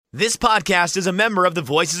This podcast is a member of the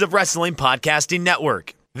Voices of Wrestling Podcasting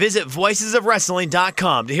Network. Visit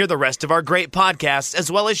voicesofwrestling.com to hear the rest of our great podcasts,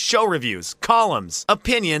 as well as show reviews, columns,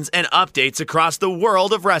 opinions, and updates across the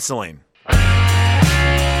world of wrestling.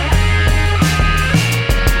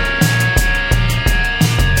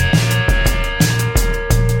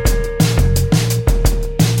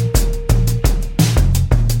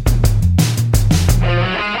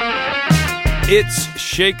 It's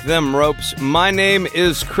Shake Them Ropes. My name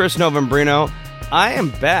is Chris Novembrino. I am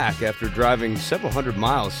back after driving several hundred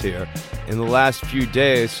miles here in the last few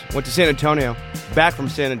days. Went to San Antonio, back from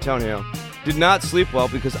San Antonio. Did not sleep well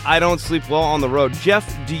because I don't sleep well on the road.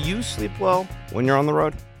 Jeff, do you sleep well when you're on the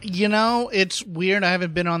road? You know, it's weird. I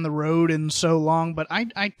haven't been on the road in so long, but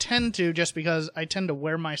I tend to, just because I tend to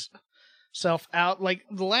wear myself out. Like,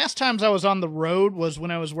 the last times I was on the road was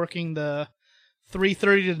when I was working the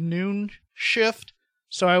 3:30 to noon shift,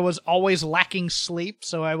 so I was always lacking sleep,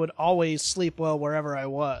 so I would always sleep well wherever I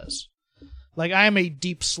was. Like, I am a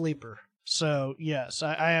deep sleeper, so yes,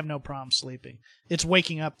 I have no problem sleeping. It's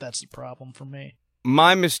waking up that's the problem for me.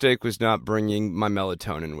 My mistake was not bringing my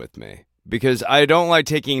melatonin with me, because I don't like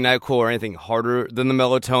taking NyQuil or anything harder than the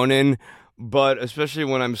melatonin, but especially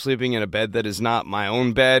when I'm sleeping in a bed that is not my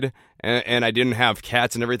own bed, and I didn't have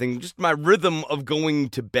cats and everything, just my rhythm of going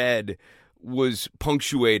to bed was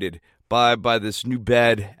punctuated by this new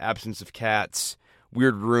bed, absence of cats,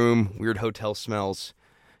 weird room, weird hotel smells.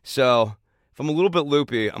 So if I'm a little bit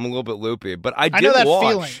loopy, I'm a little bit loopy. But I know that watch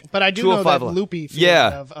feeling, but I do know that loopy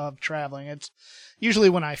feeling of traveling. It's usually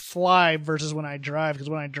when I fly versus when I drive, because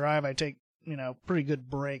when I drive, I take, pretty good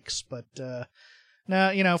breaks. But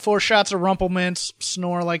now, 4 shots of Rumplemints,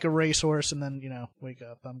 snore like a racehorse, and then, wake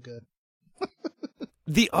up. I'm good.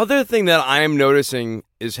 The other thing that I am noticing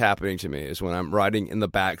is happening to me is when I'm riding in the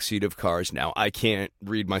back seat of cars now, I can't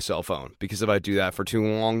read my cell phone, because if I do that for too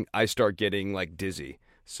long, I start getting dizzy.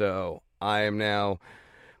 So I am now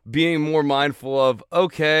being more mindful of,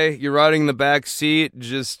 okay, you're riding in the back seat,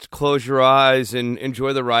 just close your eyes and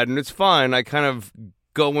enjoy the ride, and it's fine. I kind of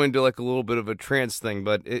go into a little bit of a trance thing,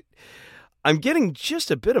 but I'm getting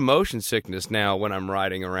just a bit of motion sickness now when I'm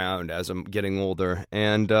riding around as I'm getting older,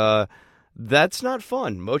 and that's not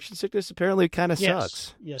fun. Motion sickness apparently kind of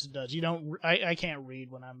sucks. Yes, it does. I can't read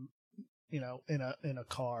when I'm, in a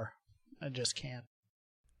car. I just can't.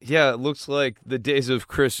 Yeah, it looks like the days of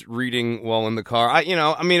Chris reading while in the car.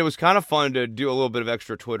 It was kind of fun to do a little bit of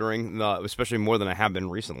extra twittering, especially more than I have been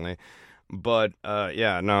recently. But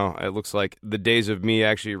it looks like the days of me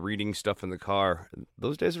actually reading stuff in the car,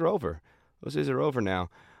 those days are over. Those days are over now.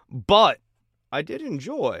 But I did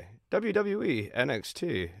enjoy WWE,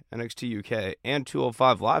 NXT, NXT UK, and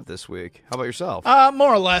 205 Live this week. How about yourself?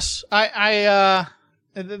 More or less.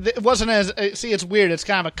 It wasn't as... See, it's weird. It's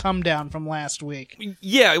kind of a come down from last week.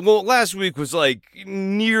 Yeah, well, last week was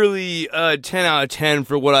nearly 10 out of 10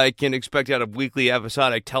 for what I can expect out of weekly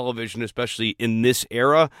episodic television, especially in this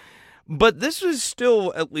era. But this was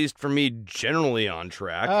still, at least for me, generally on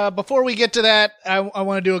track. Before we get to that, I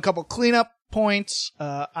want to do a couple cleanup points.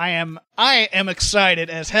 I am excited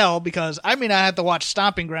as hell because I have to watch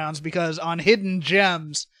Stomping Grounds, because on Hidden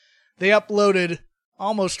Gems they uploaded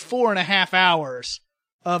almost 4.5 hours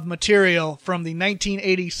of material from the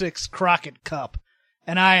 1986 Crockett Cup,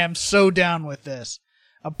 and I am so down with this.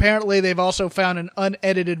 Apparently they've also found an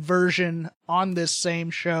unedited version on this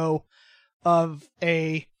same show of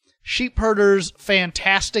a Sheepherders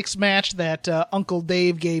Fantastics match that Uncle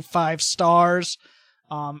Dave gave 5 stars.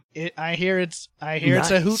 I hear it's a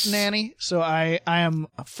hootenanny, so I am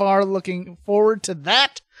far looking forward to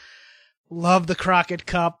that. Love the Crockett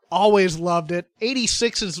Cup, always loved it.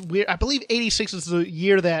 86 is weird. I believe 86 is the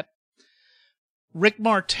year that Rick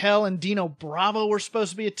Martel and Dino Bravo were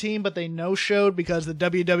supposed to be a team, but they no-showed because the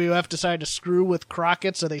WWF decided to screw with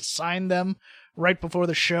Crockett, so they signed them right before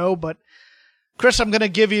the show. But Chris, I'm going to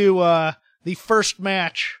give you the first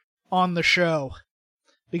match on the show,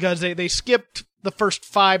 because they skipped the first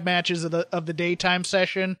 5 matches of the daytime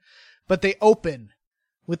session, but they open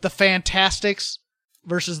with the Fantastics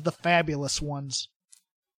versus the Fabulous Ones.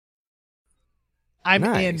 I'm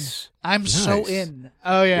in. I'm so in.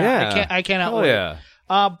 Oh yeah. I cannot wait. Yeah.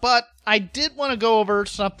 But I did want to go over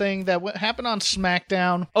something that happened on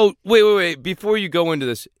SmackDown. Oh, wait. Before you go into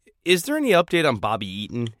this, is there any update on Bobby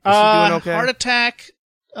Eaton? Is he doing okay? Heart attack,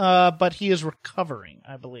 but he is recovering,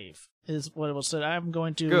 I believe, is what it was said. I'm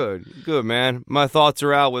going to... Good, man. My thoughts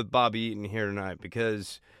are out with Bobby Eaton here tonight,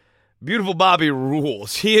 because beautiful Bobby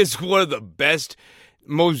rules. He is one of the best,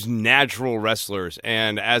 most natural wrestlers,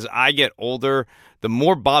 and as I get older, the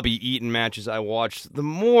more Bobby Eaton matches I watch, the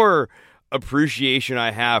more appreciation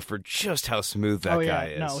I have for just how smooth that guy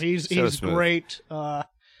is. No, he's smooth. great.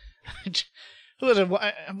 Who is it?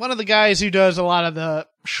 One of the guys who does a lot of the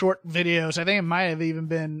short videos. I think it might have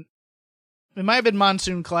been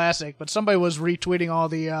Monsoon Classic, but somebody was retweeting all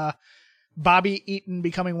the Bobby Eaton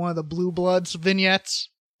becoming one of the Blue Bloods vignettes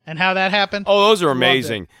and how that happened. Oh, those are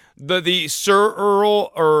amazing. The Sir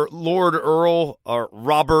Earl or Lord Earl or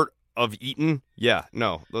Robert of Eaton. Yeah,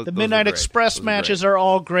 no. The Midnight Express matches are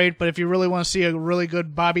all great, but if you really want to see a really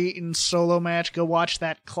good Bobby Eaton solo match, go watch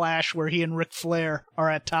that clash where he and Ric Flair are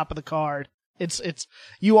at top of the card. It's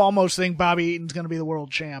you almost think Bobby Eaton's going to be the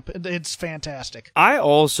world champ. It's fantastic. I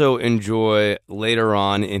also enjoy later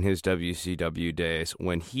on in his WCW days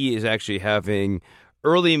when he is actually having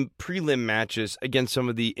early prelim matches against some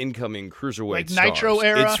of the incoming cruiserweight like stars. Nitro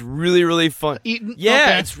era. It's really, really fun. Eaton?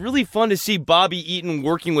 Yeah, Okay. It's really fun to see Bobby Eaton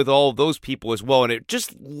working with all of those people as well, and it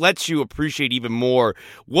just lets you appreciate even more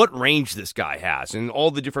what range this guy has and all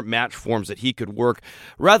the different match forms that he could work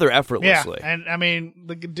rather effortlessly. Yeah, and I mean,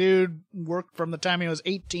 the dude worked from the time he was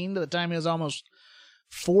 18 to the time he was almost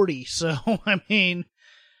 40. So, I mean,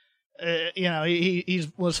 he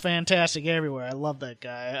was fantastic everywhere. I love that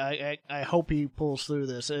guy. I hope he pulls through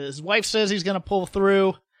this. His wife says he's going to pull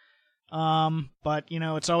through, but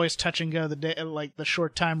it's always touch and go the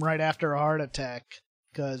short time right after a heart attack,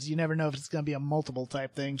 because you never know if it's going to be a multiple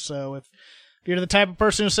type thing. So if you're the type of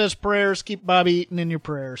person who says prayers, keep Bobby Eaton in your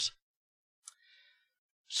prayers.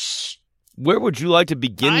 Where would you like to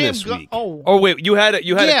begin this week? Oh, wait, you had a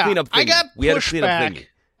cleanup thing. I got we had a cleanup pushback. thing.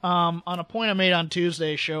 On a point I made on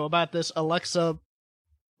Tuesday's show about this Alexa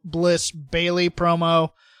Bliss Bayley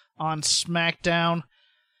promo on SmackDown.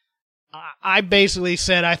 I basically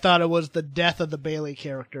said I thought it was the death of the Bayley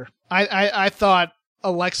character. I thought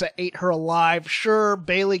Alexa ate her alive. Sure,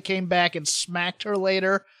 Bayley came back and smacked her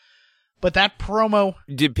later, but that promo...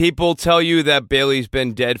 Did people tell you that Bayley's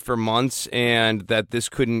been dead for months and that this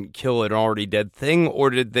couldn't kill an already dead thing,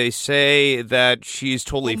 or did they say that she's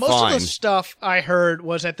totally fine? Most of the stuff I heard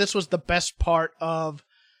was that this was the best part of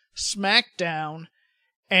SmackDown,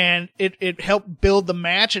 and it helped build the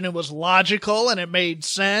match, and it was logical, and it made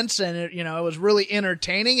sense, and it was really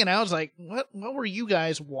entertaining, and I was like, what were you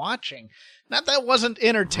guys watching? Not that it wasn't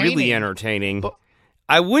entertaining. Really entertaining. But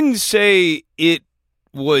I wouldn't say it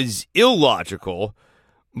was illogical,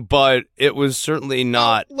 but it was certainly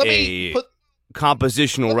not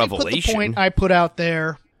compositional revelation. Put the point I put out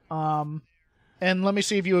there, and let me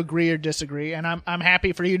see if you agree or disagree. And I'm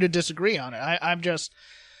happy for you to disagree on it. I'm just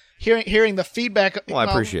hearing the feedback. Well,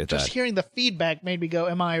 I appreciate that. Just hearing the feedback made me go,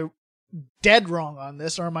 "Am I dead wrong on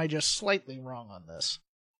this, or am I just slightly wrong on this?"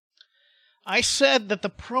 I said that the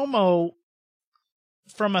promo,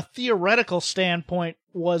 from a theoretical standpoint,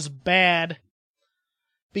 was bad,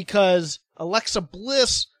 because Alexa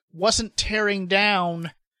Bliss wasn't tearing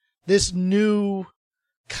down this new,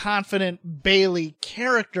 confident Bayley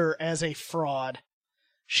character as a fraud.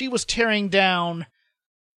 She was tearing down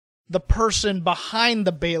the person behind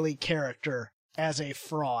the Bayley character as a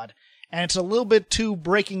fraud. And it's a little bit too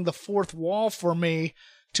breaking the fourth wall for me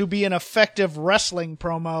to be an effective wrestling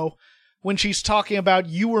promo when she's talking about,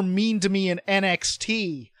 you were mean to me in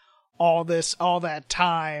NXT all that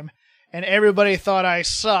time, and everybody thought I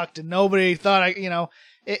sucked, and nobody thought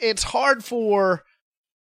it's hard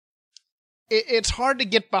to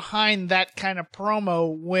get behind that kind of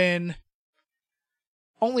promo when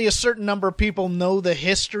only a certain number of people know the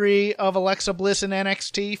history of Alexa Bliss in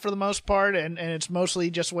NXT for the most part, and it's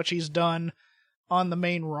mostly just what she's done on the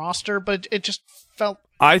main roster, but it just felt...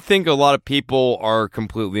 I think a lot of people are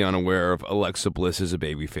completely unaware of Alexa Bliss as a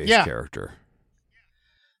babyface character.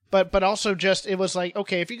 But also just, it was like,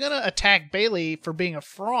 okay, if you're going to attack Bayley for being a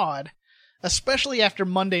fraud, especially after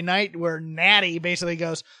Monday night where Natty basically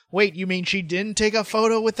goes, wait, you mean she didn't take a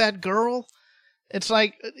photo with that girl? It's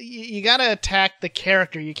like, you got to attack the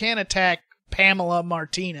character. You can't attack Pamela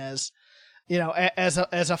Martinez, as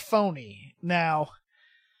a phony. Now,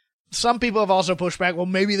 some people have also pushed back, well,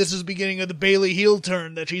 maybe this is the beginning of the Bayley heel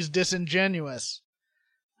turn, that she's disingenuous.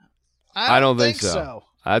 I don't think so.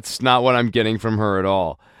 That's not what I'm getting from her at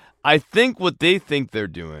all. I think what they think they're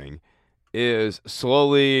doing is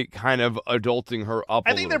slowly kind of adulting her up a little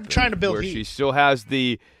bit. I think they're trying to build where heat. She still has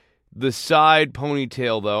the side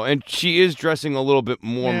ponytail, though, and she is dressing a little bit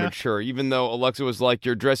more mature, even though Alexa was like,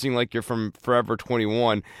 you're dressing like you're from Forever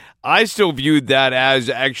 21. I still viewed that as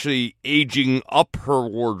actually aging up her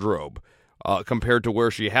wardrobe compared to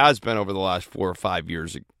where she has been over the last 4 or 5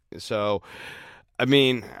 years. So... I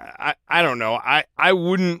mean, I don't know. I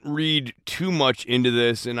wouldn't read too much into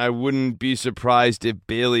this, and I wouldn't be surprised if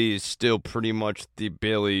Bayley is still pretty much the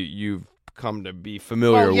Bayley you've come to be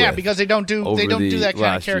familiar with. Yeah, because they don't do that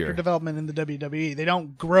kind of character development in the WWE. They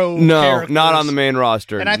don't grow. No, not on the main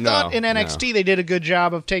roster. And I thought in NXT they did a good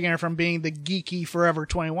job of taking her from being the geeky Forever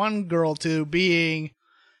 21 girl to being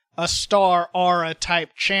a star aura type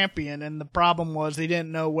champion. And the problem was they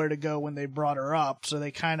didn't know where to go when they brought her up, so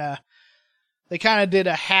they kind of did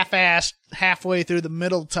a half-assed, halfway through the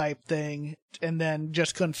middle type thing, and then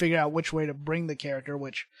just couldn't figure out which way to bring the character,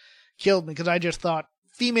 which killed me, because I just thought,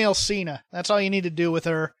 female Cena, that's all you need to do with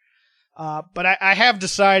her. But I have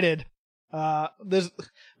decided,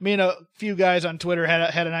 me and a few guys on Twitter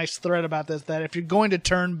had a nice thread about this, that if you're going to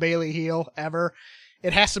turn Bayley heel ever,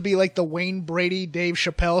 it has to be like the Wayne Brady, Dave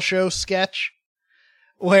Chappelle show sketch,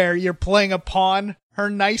 where you're playing upon her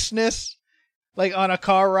niceness, like on a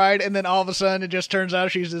car ride, and then all of a sudden it just turns out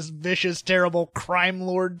she's this vicious, terrible crime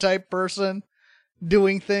lord type person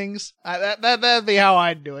doing things. That'd be how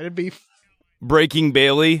I'd do it. It'd be Breaking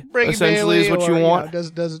Bayley, essentially, is what you want. Does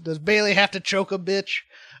Bayley have to choke a bitch?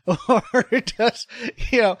 Or does,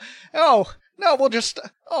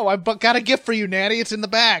 I've got a gift for you, Natty. It's in the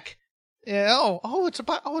back. Yeah,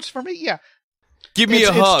 it's for me. Yeah. Give me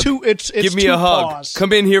a hug. Give me a hug. Paws.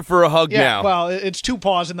 Come in here for a hug now. Well, it's 2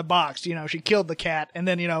 paws in the box. She killed the cat, and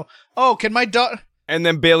then can my daughter? And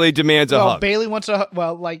then Bayley demands a hug. Bayley wants a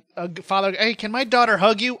father. Hey, can my daughter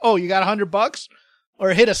hug you? Oh, you got $100 or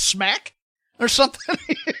hit a smack or something.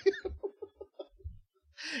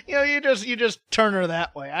 You just turn her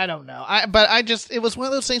that way. I don't know. It was one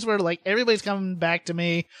of those things where like everybody's coming back to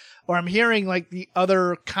me. Or I'm hearing like the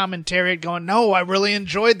other commentary going, no, I really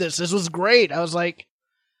enjoyed this. This was great. I was like,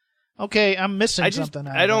 okay, I'm missing something.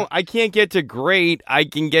 I can't get to great. I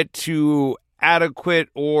can get to adequate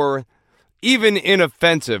or even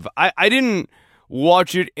inoffensive. I didn't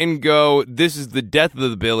watch it and go, this is the death of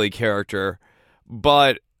the Bayley character.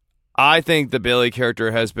 But I think the Bayley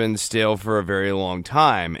character has been stale for a very long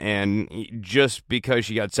time. And just because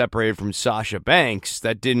she got separated from Sasha Banks,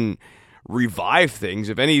 that didn't revive things.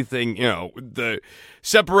 If anything, the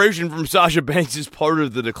separation from Sasha Banks is part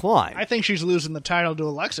of the decline. I think she's losing the title to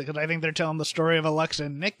Alexa because I think they're telling the story of Alexa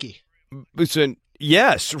and Nikki.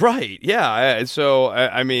 Yes, right. Yeah. So,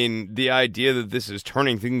 I mean, the idea that this is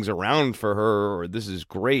turning things around for her or this is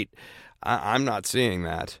great, I'm not seeing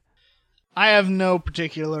that. I have no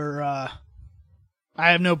particular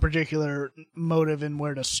motive in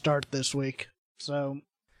where to start this week. So,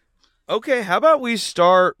 okay, how about we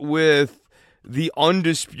start with the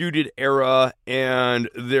Undisputed Era and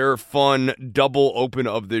their fun double open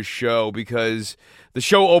of this show, because the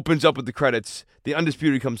show opens up with the credits, the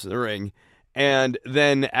Undisputed comes to the ring, and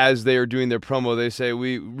then as they are doing their promo, they say,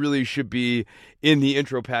 we really should be in the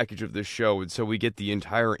intro package of this show, and so we get the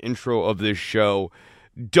entire intro of this show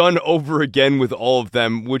done over again with all of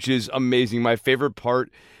them, which is amazing. My favorite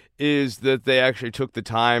part is that they actually took the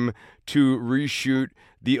time to reshoot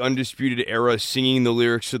the Undisputed Era singing the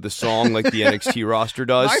lyrics to the song like the NXT roster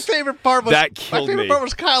does. My favorite part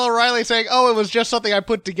was Kyle O'Reilly saying, it was just something I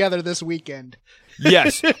put together this weekend.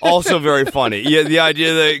 Yes, also very funny. Yeah, the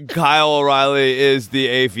idea that Kyle O'Reilly is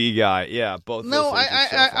the AV guy. Yeah, both. No,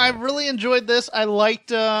 I really enjoyed this. I liked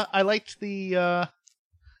the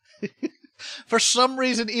for some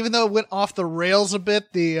reason, even though it went off the rails a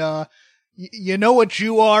bit, the you know what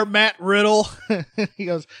you are, Matt Riddle. He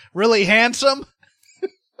goes, really handsome.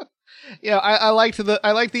 Yeah, I liked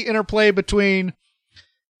the interplay between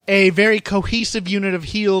a very cohesive unit of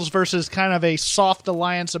heels versus kind of a soft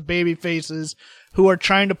alliance of baby faces who are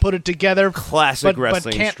trying to put it together. Classic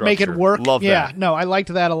wrestling but can't structure. Make it work. Love that. Yeah, no, I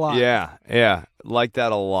liked that a lot. Yeah, like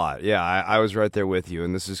that a lot. Yeah, I was right there with you,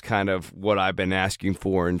 and this is kind of what I've been asking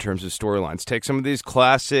for in terms of storylines. Take some of these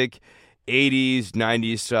classic 80s,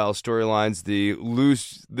 90s style storylines,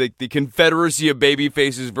 the confederacy of baby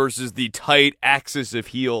faces versus the tight axis of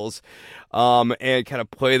heels, and kind of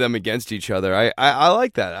play them against each other. I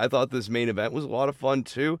like that. I thought this main event was a lot of fun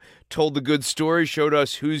too. Told the good story, showed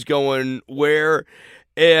us who's going where,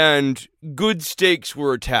 and good stakes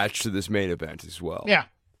were attached to this main event as well. Yeah.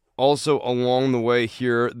 Also, along the way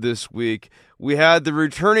here this week, we had the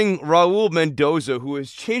returning Raul Mendoza, who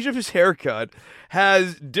has changed up his haircut,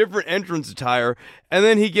 has different entrance attire, and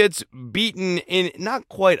then he gets beaten in not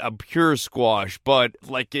quite a pure squash, but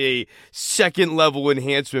like a second-level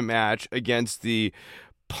enhancement match against the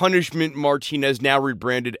Punishment Martinez, now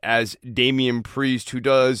rebranded as Damian Priest, who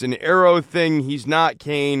does an arrow thing. He's not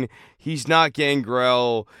Kane. He's not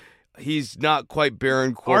Gangrel. He's not quite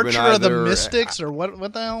Baron Corbin Archer either. of the Mystics, or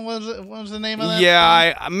what the hell was it? What was the name of that?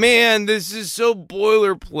 Yeah, man, this is so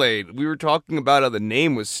boilerplate. We were talking about how the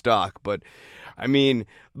name was stock, but I mean,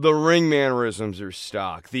 the ring mannerisms are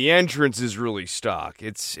stock. The entrance is really stock.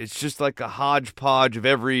 It's just like a hodgepodge of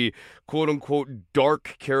every quote-unquote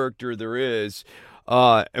dark character there is.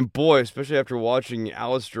 And boy, especially after watching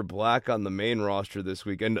Aleister Black on the main roster this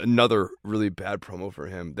week, and another really bad promo for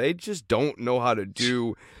him, they just don't know how to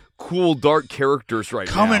do cool dark characters right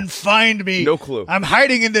now. Come and find me. No clue. I'm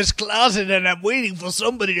hiding in this closet and I'm waiting for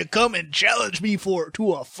somebody to come and challenge me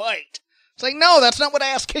to a fight. It's like, no, that's not what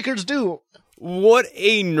ass kickers do. What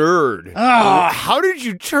a nerd. How did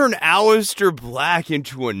you turn Aleister Black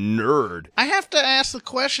into a nerd? I have to ask the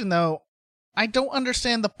question, though. I don't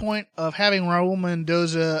understand the point of having Raul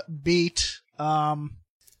Mendoza beat...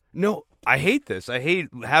 No, I hate this. I hate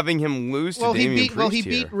having him lose to Damian Priest he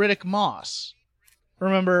beat Riddick Moss.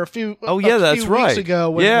 Remember a few that's right. weeks ago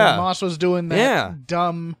when Moss was doing that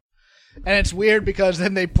dumb... And it's weird because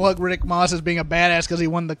then they plug Riddick Moss as being a badass because he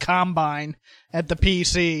won the Combine at the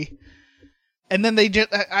PC. And then they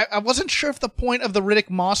just, I wasn't sure if the point of the Riddick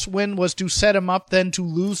Moss win was to set him up then to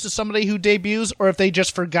lose to somebody who debuts, or if they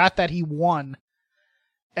just forgot that he won.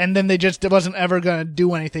 And then they just wasn't ever going to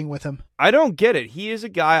do anything with him. I don't get it. He is a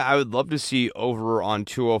guy I would love to see over on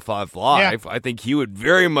 205 Live. Yeah. I think he would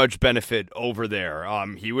very much benefit over there.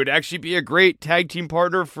 He would actually be a great tag team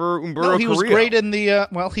partner for Humberto Carrillo. He was great in the,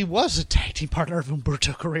 he was a tag team partner of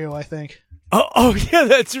Humberto Carrillo, I think. Oh, yeah,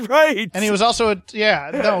 that's right. And he was also,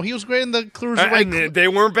 he was great in the Cruiserweight. They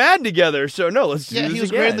weren't bad together, so no, let's do this again. Yeah, he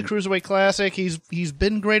was great in the Cruiserweight Classic. He's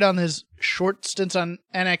been great on his short stints on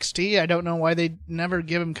NXT. I don't know why they never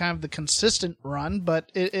give him kind of the consistent run,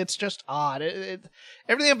 but it's just odd.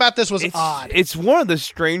 Everything about this was odd. It's one of the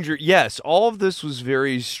stranger, yes, all of this was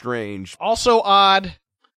very strange. Also odd,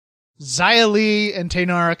 Xia Li and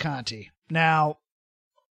Taynara Conti. Now...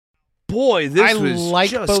 Boy, this was like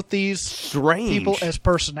just both these strange people as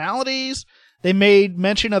personalities. They made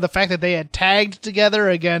mention of the fact that they had tagged together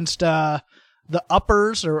against the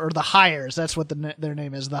Uppers or the Hires. That's what their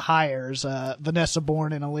name is, the Hires. Vanessa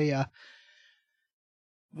Bourne and Aaliyah.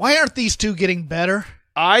 Why aren't these two getting better?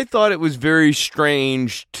 I thought it was very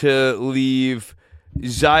strange to leave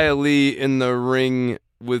Xia Li in the ring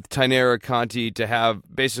with Taynara Conti to have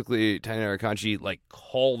basically Taynara Conti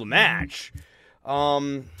call the match.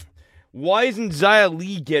 Why isn't Xia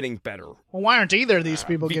Li getting better? Well, why aren't either of these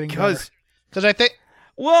people getting better? Because I think...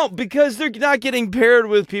 Well, because they're not getting paired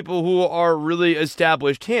with people who are really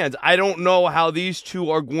established hands. I don't know how these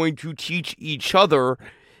two are going to teach each other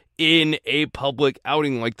in a public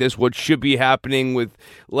outing like this. What should be happening with,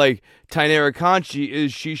 Taynara Conti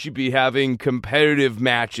is she should be having competitive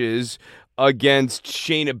matches against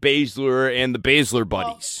Shayna Baszler and the Baszler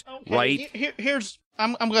buddies, right? Here's...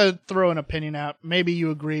 I'm going to throw an opinion out. Maybe you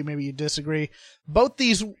agree, maybe you disagree. Both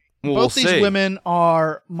these women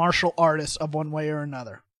are martial artists of one way or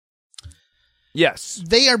another. Yes.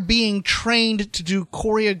 They are being trained to do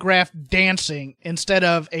choreographed dancing instead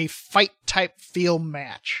of a fight-type feel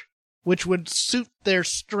match, which would suit their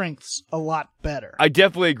strengths a lot better. I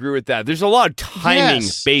definitely agree with that. There's a lot of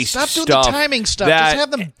timing-based stuff. Stop doing the timing stuff. Just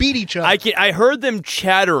have them beat each other. I heard them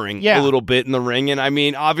chattering a little bit in the ring, and I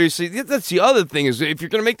mean, obviously, that's the other thing, is if you're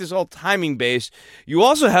going to make this all timing-based, you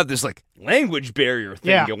also have this, language barrier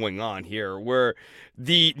thing going on here, where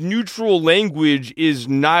the neutral language is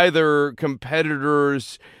neither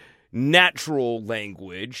competitors' natural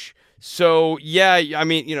language. So, I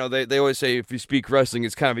mean, they always say if you speak wrestling,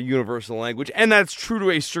 it's kind of a universal language, and that's true to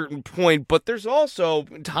a certain point, but there's also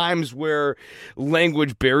times where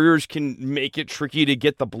language barriers can make it tricky to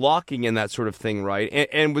get the blocking and that sort of thing right.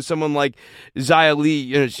 And with someone like Xia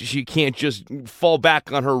Li, she can't just fall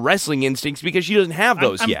back on her wrestling instincts because she doesn't have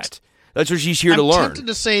those yet. That's what she's here to learn. I'm tempted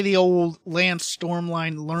to say the old Lance Storm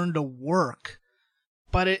line, learn to work,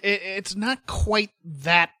 but it's not quite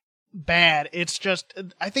that bad. It's just,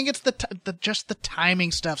 I think it's just the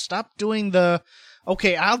timing stuff. Stop doing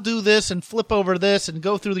okay, I'll do this and flip over this and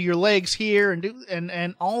go through your legs here and do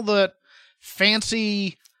and all the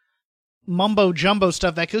fancy mumbo jumbo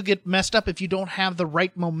stuff that could get messed up if you don't have the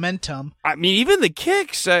right momentum. I mean, even the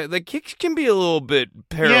kicks can be a little bit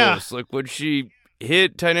perilous. Like when she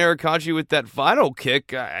hit Taynara Conti with that final kick,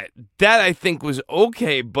 that I think was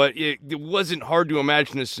okay, but it wasn't hard to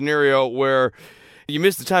imagine a scenario where you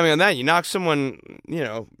miss the timing on that, you knock someone,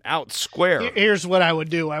 out square. Here's what I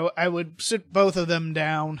would do. I would sit both of them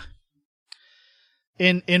down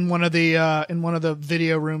in one of the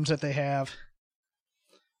video rooms that they have.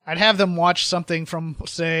 I'd have them watch something from,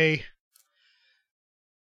 say,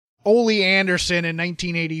 Ole Anderson in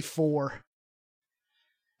 1984.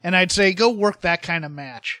 And I'd say go work that kind of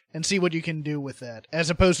match and see what you can do with that, as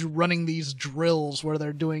opposed to running these drills where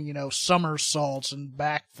they're doing, you know, somersaults and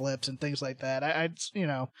backflips and things like that.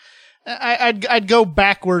 I'd go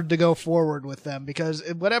backward to go forward with them, because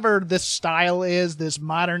whatever this style is, this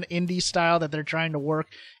modern indie style that they're trying to work,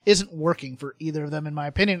 isn't working for either of them, in my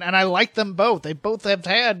opinion. And I like them both. They both have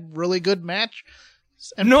had really good match.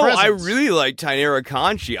 No, presence. I really like Tainara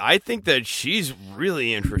Kanchi. I think that she's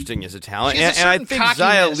really interesting as a talent, and I think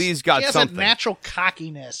Xia Li's got something. She has a natural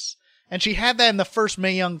cockiness, and she had that in the first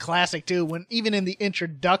Mae Young Classic too. When even in the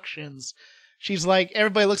introductions, she's like,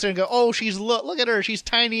 everybody looks at her and go, "Oh, look at her, she's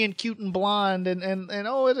tiny and cute and blonde,"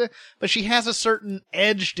 but she has a certain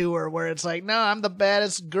edge to her where it's like, "No, I'm the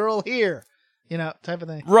baddest girl here." You know, type of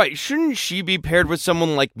thing. Right. Shouldn't she be paired with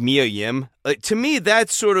someone like Mia Yim? Like, to me,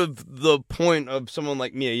 that's sort of the point of someone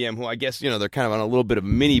like Mia Yim, who I guess, you know, they're kind of on a little bit of a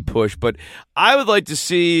mini push. But I would like to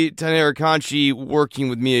see Tainara Kanchi working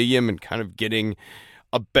with Mia Yim and kind of getting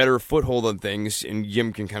a better foothold on things, and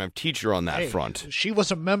Yim can kind of teach her on that front. She was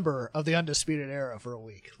a member of the Undisputed Era for a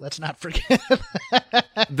week. Let's not forget.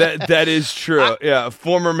 That is true. Yeah, a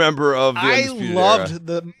former member of the Undisputed Era. I loved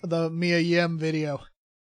the Mia Yim video.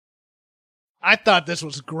 I thought this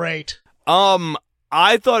was great.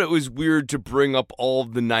 I thought it was weird to bring up all of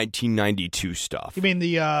the 1992 stuff. You mean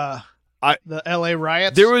the LA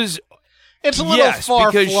riots? There was... It's a little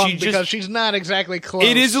far-flung because she's not exactly close.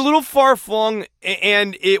 It is a little far-flung,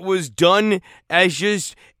 and it was done as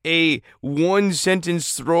just a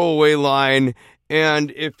one-sentence throwaway line.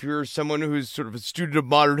 And if you're someone who's sort of a student of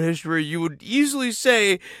modern history, you would easily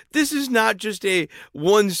say this is not just a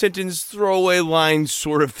one-sentence throwaway line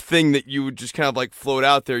sort of thing that you would just kind of like float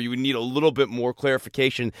out there. You would need a little bit more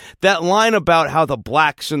clarification. That line about how the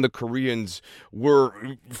blacks and the Koreans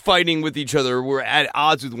were fighting with each other, were at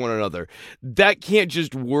odds with one another, that can't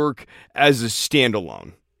just work as a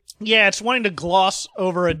standalone. Yeah, it's wanting to gloss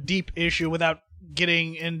over a deep issue without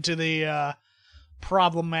getting into the...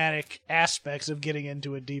 problematic aspects of getting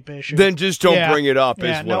into a deep issue. Then just don't bring it up,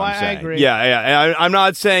 is what I'm saying. I agree. Yeah. I'm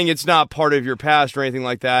not saying it's not part of your past or anything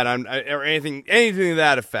like that, or anything to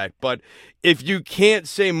that effect. But if you can't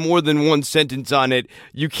say more than one sentence on it,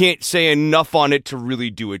 you can't say enough on it to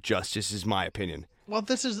really do it justice, is my opinion. Well,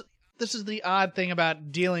 this is the odd thing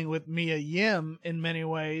about dealing with Mia Yim in many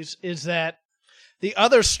ways, is that the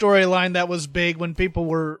other storyline that was big when people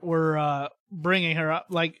were bringing her up,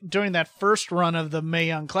 like during that first run of the Mae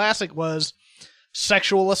Young Classic, was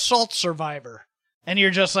sexual assault survivor, and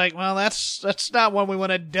you're just like, well, that's not one we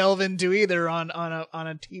want to delve into either on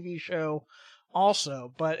a TV show,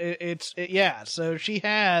 also. But so she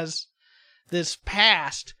has this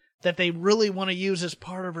past that they really want to use as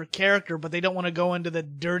part of her character, but they don't want to go into the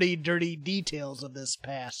dirty details of this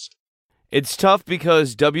past. It's tough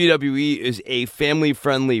because WWE is a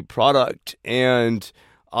family-friendly product, and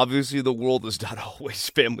obviously the world is not always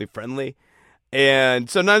family-friendly. And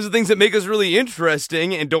sometimes the things that make us really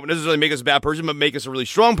interesting and don't necessarily make us a bad person, but make us a really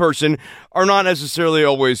strong person, are not necessarily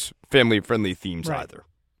always family-friendly themes either.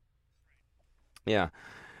 Yeah.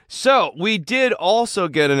 So, we did also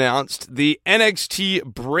get announced the NXT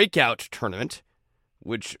Breakout Tournament,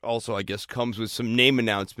 which also, I guess, comes with some name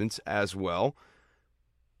announcements as well.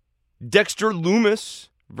 Dexter Lumis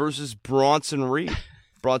versus Bronson Reed.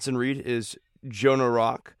 Bronson Reed is Jonah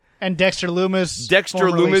Rock. And Dexter Lumis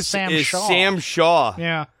is Sam Shaw.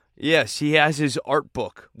 Yeah. Yes, he has his art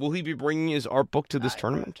book. Will he be bringing his art book to this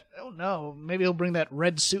tournament? I don't know. Maybe he'll bring that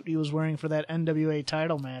red suit he was wearing for that NWA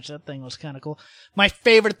title match. That thing was kind of cool. My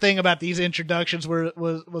favorite thing about these introductions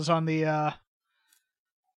was on the...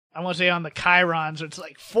 I want to say on the Chirons. It's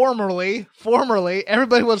like formerly.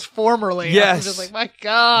 Everybody was formerly. Yes. I was just like, my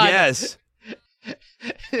God. Yes.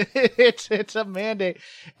 It's a mandate.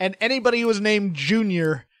 And anybody who was named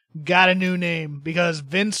Junior got a new name, because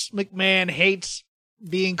Vince McMahon hates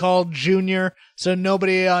being called Junior, so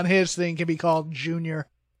nobody on his thing can be called Junior.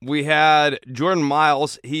 We had Jordan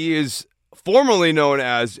Miles. He is formerly known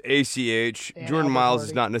as ACH. And Jordan Miles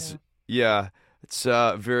is not necessarily... Yeah. It's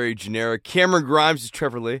very generic. Cameron Grimes is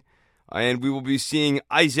Trevor Lee. And we will be seeing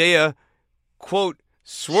Isaiah, quote,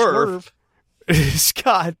 Swerve.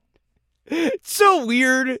 Scott, it's so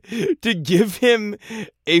weird to give him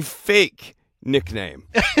a fake nickname.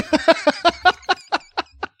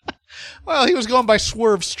 Well, he was going by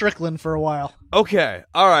Swerve Strickland for a while. Okay.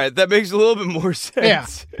 All right. That makes a little bit more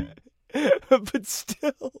sense. Yeah. But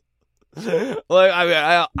still... Like, I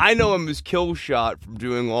mean, I know him as Killshot from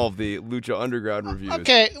doing all of the Lucha Underground reviews.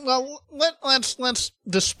 Okay, well, let's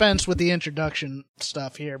dispense with the introduction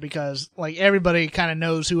stuff here because, like, everybody kind of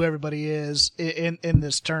knows who everybody is in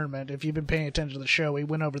this tournament. If you've been paying attention to the show, we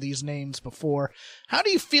went over these names before. How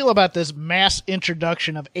do you feel about this mass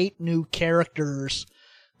introduction of 8 new characters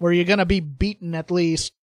where you're going to be beaten at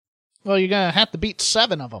least, well, you're going to have to beat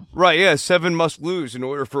 7 of them? Right, yeah, 7 must lose in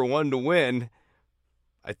order for 1 to win.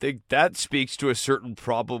 I think that speaks to a certain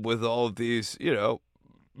problem with all of these,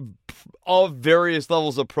 all various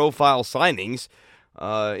levels of profile signings.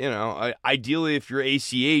 Ideally, if you're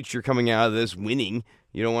ACH, you're coming out of this winning.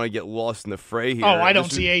 You don't want to get lost in the fray here. Oh, I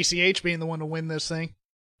don't see ACH being the one to win this thing.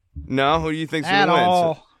 No? Who do you think's going to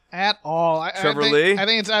win? At all. Trevor Lee? I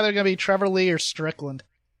think it's either going to be Trevor Lee or Strickland.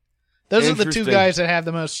 Those are the 2 guys that have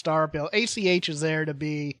the most star appeal. ACH is there to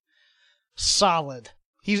be solid.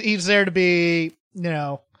 He's there to be...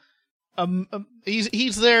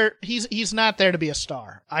 he's there. He's not there to be a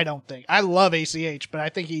star. I don't think. I love ACH, but I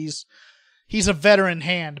think he's a veteran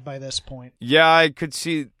hand by this point. Yeah, I could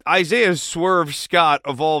see Isaiah Swerve Scott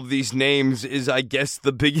of all of these names is, I guess,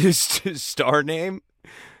 the biggest star name.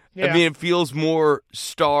 Yeah. I mean, it feels more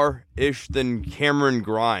star-ish than Cameron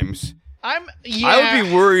Grimes. I would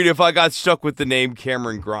be worried if I got stuck with the name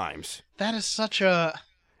Cameron Grimes. That is such a...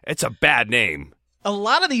 It's a bad name. A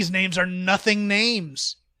lot of these names are nothing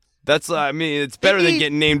names. It's better than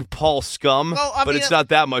getting named Paul Scum, but it's not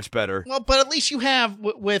that much better. Well, but at least you have,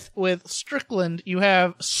 with Strickland, you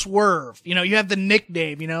have Swerve. You have the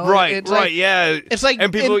nickname, Right, yeah. It's like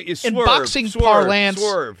and people, in boxing parlance.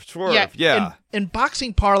 Swerve, yeah. In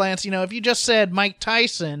boxing parlance, if you just said Mike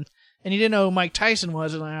Tyson, and you didn't know who Mike Tyson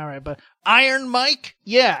was, it's like, all right, but Iron Mike?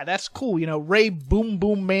 Yeah, that's cool. Ray Boom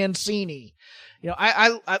Boom Mancini.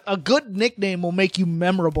 A good nickname will make you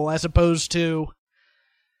memorable as opposed to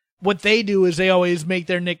what they do is they always make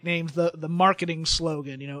their nicknames the marketing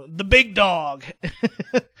slogan, the big dog.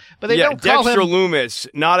 But they don't call Dexter him... Loomis,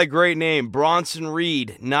 not a great name. Bronson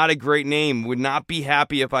Reed, not a great name. Would not be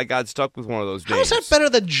happy if I got stuck with one of those names. How is that better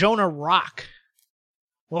than Jonah Rock?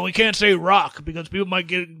 Well, we can't say Rock because people might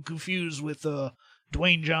get confused with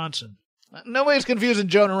Dwayne Johnson. Nobody's confusing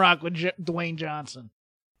Jonah Rock with Dwayne Johnson.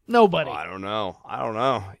 Nobody. Oh, I don't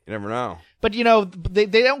know. You never know. But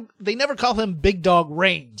they never call him Big Dog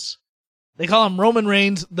Reigns. They call him Roman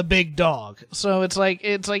Reigns, the Big Dog. So it's like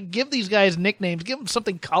give these guys nicknames, give them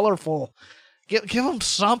something colorful, give them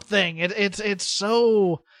something. It's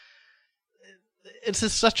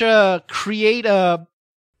just such a create a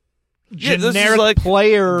generic this is like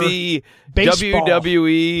player. The baseball.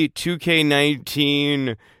 WWE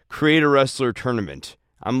 2K19 Create a Wrestler Tournament.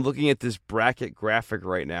 I'm looking at this bracket graphic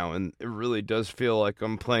right now, and it really does feel like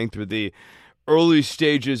I'm playing through the early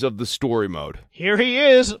stages of the story mode. Here he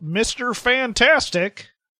is, Mr. Fantastic,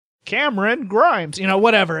 Cameron Grimes.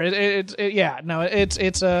 Whatever. It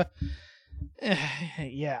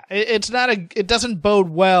doesn't bode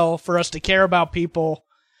well for us to care about people.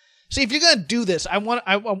 See, if you're gonna do this, I want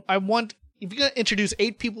if you're gonna introduce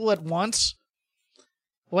 8 people at once,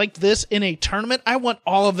 like this in a tournament, I want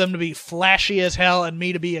all of them to be flashy as hell and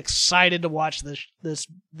me to be excited to watch this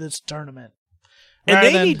tournament. And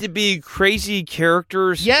they need to be crazy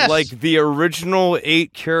characters, like the original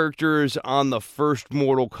 8 characters on the first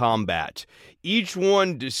Mortal Kombat. Each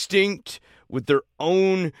one distinct with their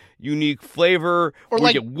own unique flavor, or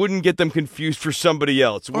where you wouldn't get them confused for somebody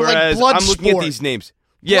else. Whereas I'm looking at these names.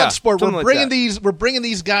 Yeah, Bloodsport. We're bringing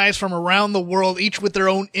these guys from around the world, each with their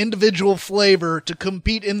own individual flavor, to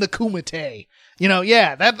compete in the Kumite.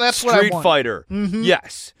 That's what I want. Street Fighter. Mm-hmm.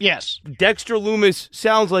 Yes. Dexter Loomis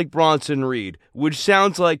sounds like Bronson Reed, which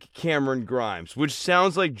sounds like Cameron Grimes, which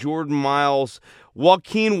sounds like Jordan Miles,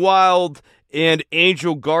 Joaquin Wilde, and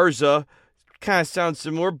Angel Garza. Kind of sounds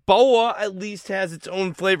similar. Boa at least has its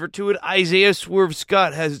own flavor to it. Isaiah Swerve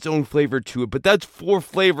Scott has its own flavor to it. But that's 4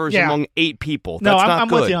 flavors among 8 people. That's not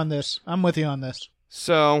good. I'm with you on this.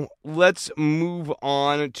 So let's move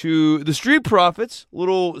on to the Street Profits.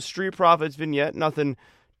 Little Street Profits vignette. Nothing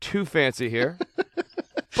too fancy here.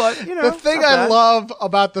 But, the thing I love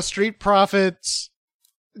about the Street Profits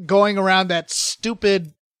going around that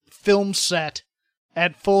stupid film set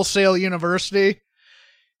at Full Sail University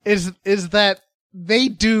is that they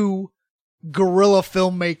do guerrilla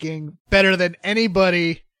filmmaking better than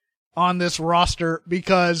anybody on this roster,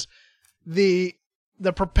 because the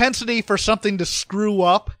propensity for something to screw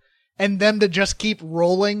up and them to just keep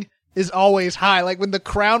rolling is always high. Like when the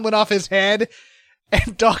crown went off his head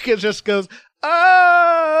and Dawkins just goes, oh!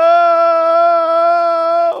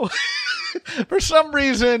 For some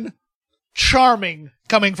reason, charming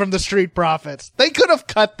coming from the Street Profits. They could have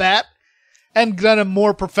cut that. and done a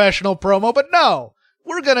more professional promo, but no,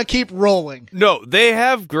 we're going to keep rolling. No, they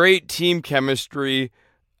have great team chemistry.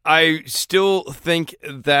 I still think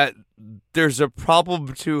that there's a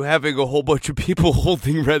problem to having a whole bunch of people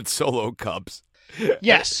holding red Solo cups.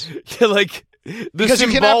 Yes. Yeah, like the because you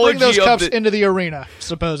symbology cannot bring those of cups into the arena,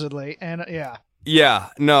 supposedly, and yeah. Yeah,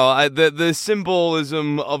 no, the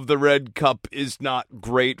symbolism of the red cup is not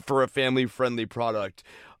great for a family-friendly product,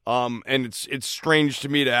 and it's strange to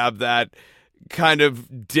me to have that kind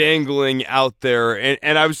of dangling out there.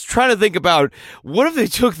 And I was trying to think about, what if they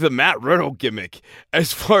took the Matt Riddle gimmick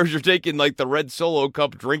as far as you're taking like the red Solo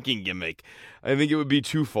cup drinking gimmick? I think it would be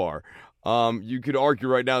too far. You could argue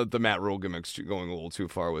right now that the Matt Riddle gimmick's going a little too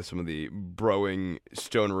far with some of the broing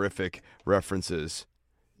stonerific references.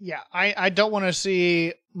 Yeah, I don't want to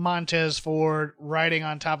see Montez Ford riding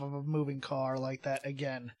on top of a moving car like that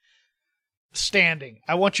again. Standing.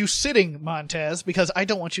 I want you sitting, Montez, because I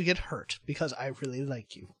don't want you to get hurt, because I really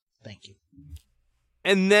like you. Thank you.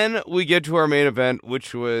 And then we get to our main event,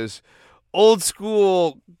 which was old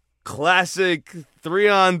school, classic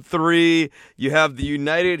 3-on-3. You have the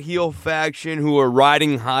United Heel faction who are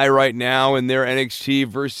riding high right now in their NXT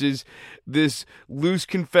versus this loose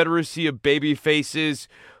confederacy of baby faces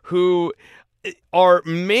who are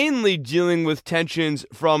mainly dealing with tensions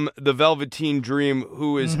from the Velveteen Dream,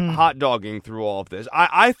 who is hot dogging through all of this.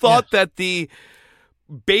 I thought that the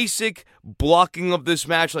basic blocking of this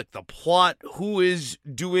match, like the plot, who is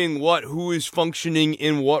doing what, who is functioning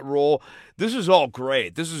in what role, this is all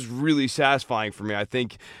great. This is really satisfying for me. I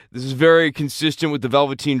think this is very consistent with the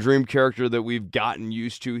Velveteen Dream character that we've gotten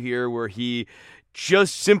used to here, where he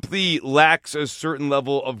just simply lacks a certain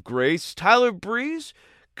level of grace. Tyler Breeze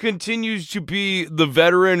continues to be the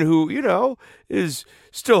veteran who, you know, is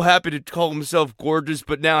still happy to call himself gorgeous,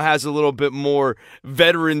 but now has a little bit more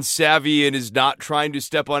veteran savvy and is not trying to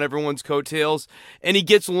step on everyone's coattails. And he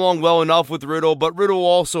gets along well enough with Riddle, but Riddle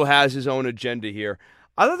also has his own agenda here.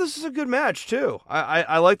 I thought this is a good match, too.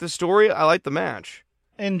 I like the story. I like the match.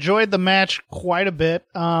 Enjoyed the match quite a bit.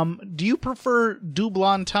 Do you prefer double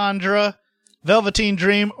entendre Velveteen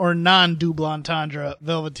Dream or non-double entendre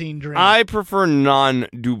Velveteen Dream? I prefer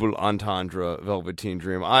non-double entendre Velveteen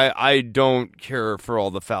Dream. I don't care for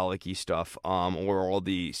all the phallic-y stuff, or all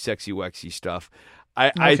the sexy-wexy stuff.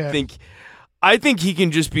 I think he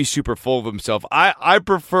can just be super full of himself. I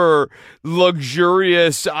prefer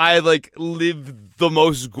luxurious, I live the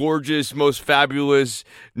most gorgeous, most fabulous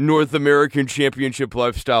North American championship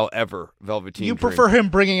lifestyle ever, Velveteen Dream. You prefer him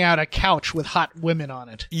bringing out a couch with hot women on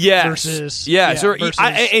it. Yes. Versus...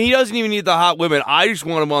 and he doesn't even need the hot women. I just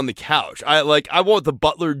want him on the couch. I want the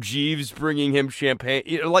Butler Jeeves bringing him champagne.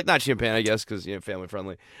 Not champagne, I guess, because, family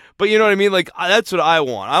friendly. But you know what I mean? That's what I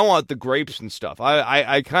want. I want the grapes and stuff.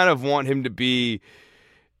 I kind of want him to be...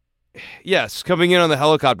 Yes, coming in on the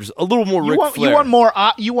helicopters, a little more Ric Flair. You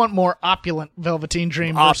want more opulent Velveteen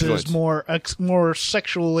Dream versus more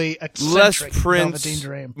sexually eccentric less Prince, Velveteen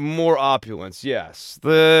Dream. More opulence. Yes,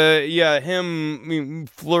 him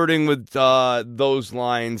flirting with those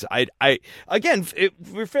lines.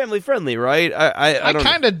 We're family friendly, right? I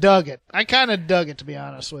kind of dug it. To be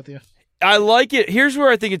honest with you. I like it. Here's where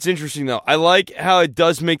I think it's interesting, though. I like how it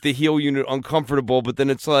does make the heel unit uncomfortable, but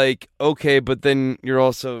then it's like, okay, but then you're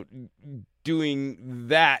also doing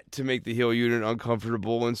that to make the heel unit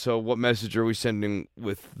uncomfortable, and so what message are we sending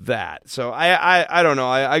with that? So I don't know.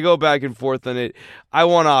 I go back and forth on it. I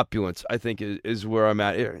want opulence, I think, is where I'm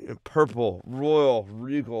at. Purple, royal,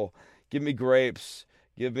 regal. Give me grapes.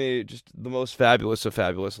 Give me just the most fabulous of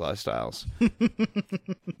fabulous lifestyles.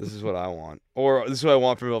 This is what I want. Or this is what I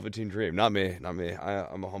want from Velveteen Dream. Not me.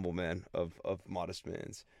 I'm a humble man of modest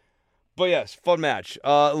means. But yes, fun match.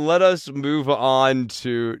 Let us move on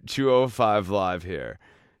to 205 Live here.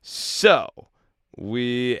 So,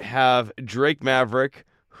 we have Drake Maverick,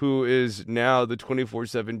 who is now the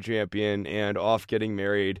 24/7 champion and off getting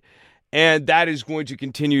married. And that is going to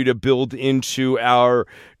continue to build into our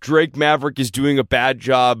Drake Maverick is doing a bad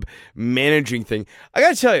job managing thing. I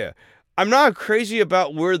got to tell you, I'm not crazy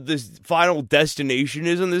about where this final destination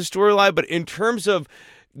is in this storyline, but in terms of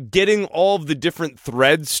getting all of the different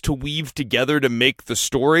threads to weave together to make the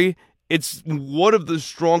story, it's one of the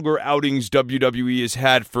stronger outings WWE has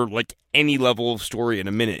had for any level of story in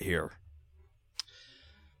a minute here.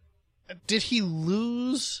 Did he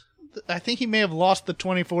lose? I think he may have lost the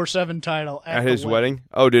 24/7 title at his wedding.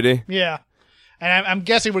 Oh, did he? Yeah. And I'm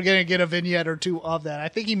guessing we're going to get a vignette or two of that. I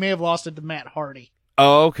think he may have lost it to Matt Hardy.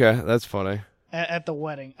 Oh, okay. That's funny. At the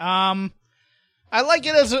wedding. I like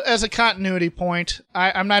it as a continuity point.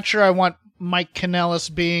 I'm not sure I want Mike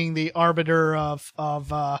Kanellis being the arbiter of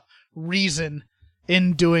reason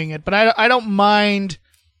in doing it. But I don't mind.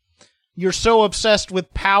 You're so obsessed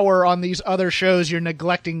with power on these other shows, you're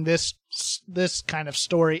neglecting this kind of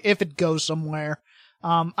story if it goes somewhere.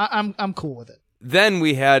 I'm cool with it. Then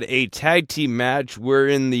we had a tag team match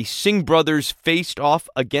wherein the Singh brothers faced off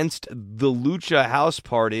against the Lucha House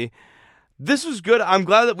Party. This was good. I'm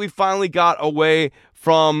glad that we finally got away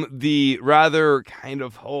from the rather kind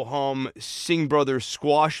of ho-hum Singh brothers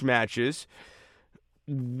squash matches.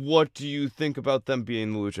 What do you think about them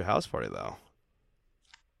being the Lucha House Party, though?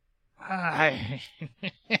 I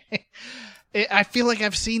feel like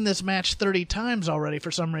I've seen this match 30 times already for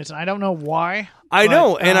some reason. I don't know why. I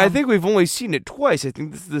know, and I think we've only seen it twice. I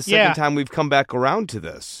think this is the second time we've come back around to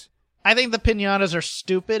this. I think the piñatas are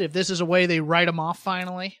stupid. If this is a way they write them off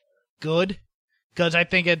finally, good. Because I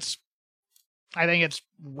think it's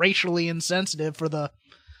racially insensitive for the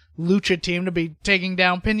Lucha team to be taking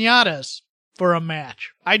down piñatas for a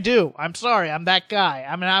match. I do. I'm sorry. I'm that guy.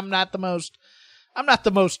 I mean, I'm not the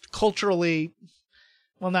most culturally...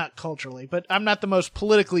 Well, not culturally, but I'm not the most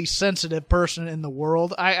politically sensitive person in the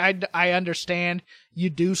world. I understand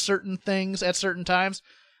you do certain things at certain times.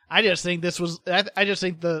 I just think I just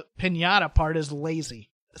think the piñata part is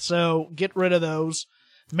lazy. So get rid of those.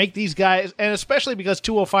 Make these guys, and especially because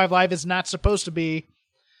 205 Live is not supposed to be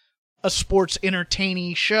a sports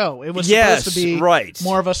entertaining show. It was supposed to be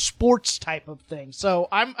more of a sports type of thing. So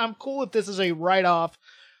I'm cool if this is a write-off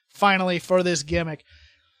finally for this gimmick.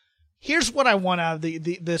 Here's what I want out of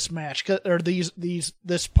this match, or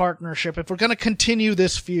this partnership. If we're going to continue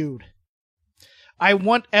this feud, I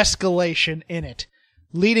want escalation in it,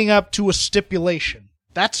 leading up to a stipulation.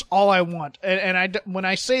 That's all I want. And when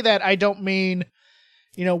I say that, I don't mean,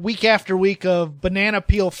 week after week of banana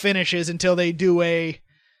peel finishes until they do a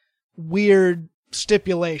weird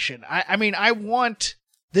stipulation. I mean, I want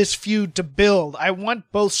this feud to build. I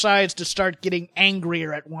want both sides to start getting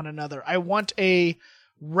angrier at one another. I want a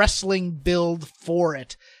wrestling build for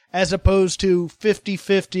it, as opposed to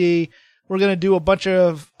 50-50, we're going to do a bunch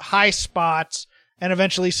of high spots, and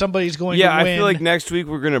eventually somebody's going to win. Yeah, I feel like next week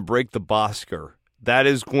we're going to break the Bosker. That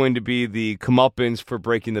is going to be the comeuppance for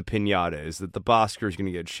breaking the piñata, is that the Bosker is going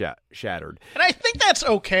to get shattered. And I think that's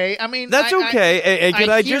okay. I mean... That's okay. And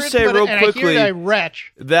can I just say real quickly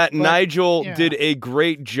that Nigel did a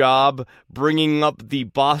great job bringing up the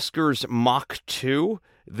Bosker's Mach 2.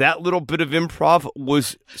 That little bit of improv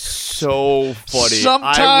was so funny.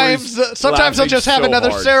 Sometimes they'll just have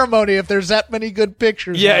another ceremony if there's that many good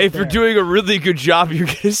pictures. Yeah, if you're doing a really good job, you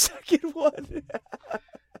get a second one.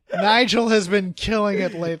 Nigel has been killing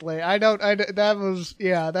it lately. That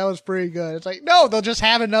was pretty good. It's like, no, they'll just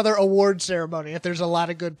have another award ceremony if there's a lot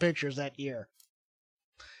of good pictures that year.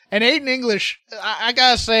 And Aiden English, I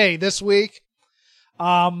gotta say, this week,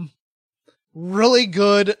 really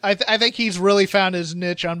good. I think he's really found his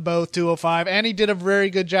niche on both 205, and he did a very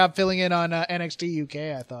good job filling in on NXT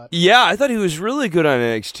UK, I thought. Yeah, I thought he was really good on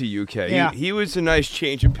NXT UK. Yeah. He was a nice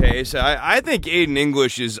change of pace. I think Aiden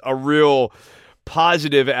English is a real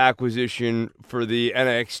positive acquisition for the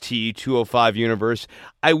NXT 205 universe.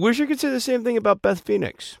 I wish I could say the same thing about Beth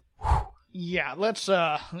Phoenix. Yeah, let's.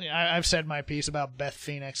 I've said my piece about Beth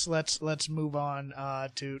Phoenix. Let's move on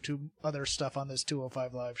to other stuff on this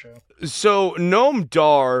 205 Live show. So Noam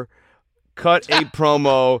Dar cut a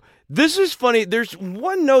promo. This is funny. There's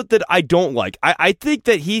one note that I don't like. I think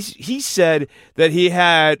that he said that he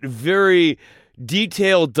had very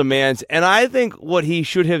detailed demands, and I think what he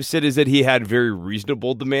should have said is that he had very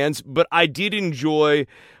reasonable demands. But I did enjoy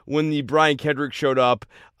when the Brian Kendrick showed up.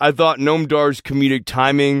 I thought Noam Dar's comedic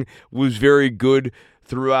timing was very good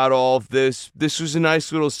throughout all of this. This was a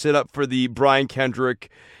nice little setup for the Brian Kendrick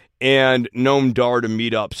and Noam Dar to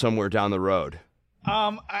meet up somewhere down the road.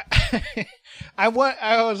 I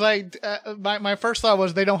was like, my first thought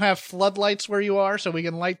was they don't have floodlights where you are, so we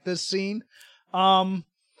can light this scene.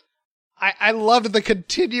 I loved the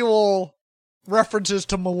continual references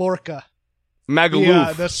to Mallorca.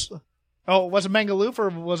 Magaluf. Was it Magaluf or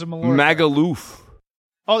was it Mallorca? Magaluf.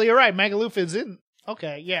 Oh, you're right. Magaluf is in.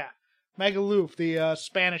 Okay, yeah. Magaluf, the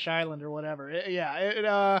Spanish island or whatever.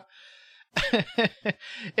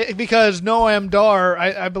 Because Noam Dar,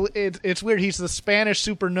 I believe it's weird. He's the Spanish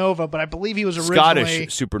supernova, but I believe he was originally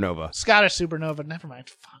Scottish supernova. Never mind.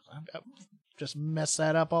 Fuck, I just messed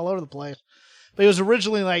that up all over the place. But he was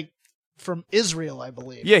originally from Israel, I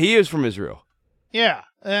believe. Yeah, he is from Israel. Yeah,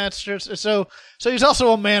 that's just so he's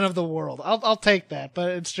also a man of the world. I'll take that,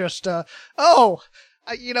 but it's just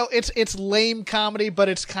it's lame comedy, but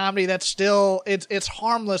it's comedy that's still it's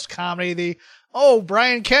harmless comedy.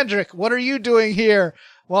 Brian Kendrick, what are you doing here?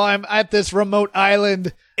 while I'm at this remote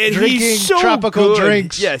island and drinking he's so tropical good.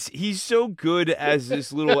 drinks. Yes, he's so good as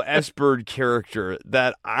this little S-Bird character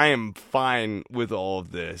that I am fine with all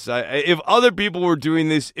of this. If other people were doing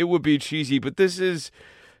this, it would be cheesy, but this is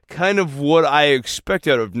kind of what I expect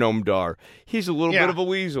out of Nomdar. He's a little bit of a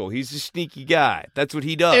weasel. He's a sneaky guy. That's what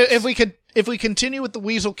he does. If we continue with the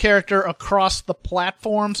weasel character across the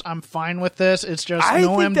platforms, I'm fine with this. It's just I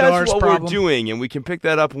Noam think that's Dar's what problem. we're doing, and we can pick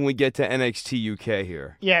that up when we get to NXT UK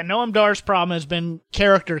here. Yeah, Noam Dar's problem has been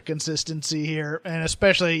character consistency here, and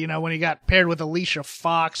especially, when he got paired with Alicia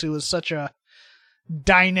Fox, who was such a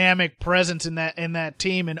dynamic presence in that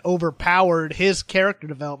team and overpowered his character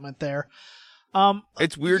development there.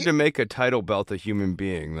 It's weird to make a title belt a human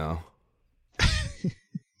being, though.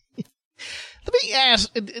 Let me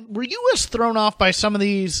ask, were you as thrown off by some of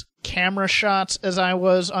these camera shots as I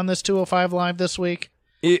was on this 205 Live this week?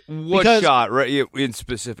 What shot, right, in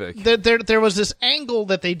specific? There was this angle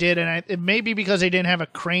that they did, and it may be because they didn't have a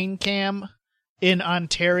crane cam in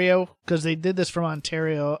Ontario, because they did this from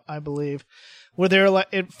Ontario, I believe, where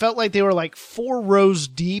it felt like they were like 4 rows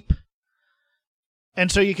deep. And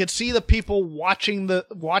so you could see the people watching the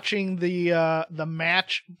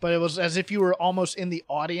match, but it was as if you were almost in the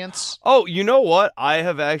audience. Oh, you know what? I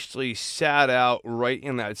have actually sat out right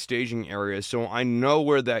in that staging area, so I know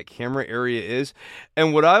where that camera area is.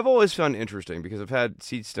 And what I've always found interesting, because I've had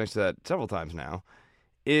seats next to that several times now,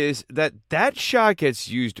 is that shot gets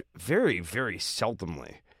used very, very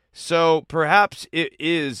seldomly. So perhaps it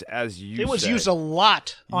is, as you said. It was used a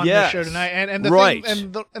lot on the show tonight, and the right.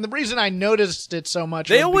 thing, and the reason I noticed it so much.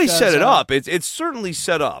 They always because, set it up. It's certainly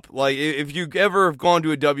set up. Like if you ever have gone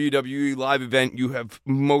to a WWE live event, you have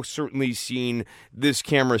most certainly seen this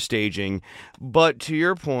camera staging. But to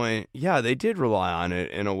your point, yeah, they did rely on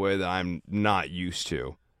it in a way that I'm not used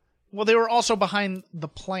to. Well, they were also behind the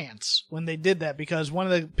plants when they did that, because one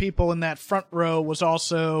of the people in that front row was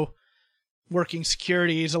also working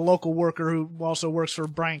security. He's a local worker who also works for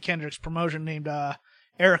Brian Kendrick's promotion, named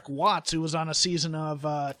Eric Watts, who was on a season of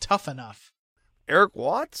Tough Enough. Eric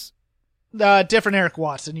Watts? Different Eric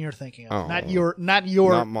Watts than you're thinking of. Oh. Not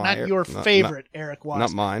your favorite Eric Watts.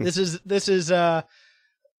 Not mine. This is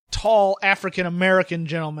tall African American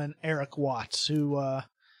gentleman Eric Watts, who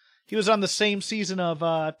he was on the same season of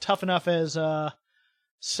Tough Enough as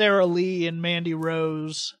Sarah Lee and Mandy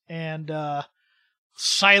Rose and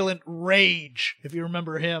Silent Rage, if you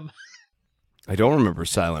remember him. I don't remember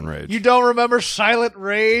Silent Rage. You don't remember Silent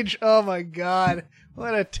Rage? Oh my God.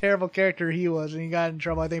 What a terrible character he was. And he got in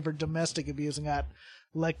trouble, I think, for domestic abuse and got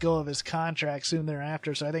let go of his contract soon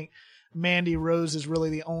thereafter. So I think Mandy Rose is really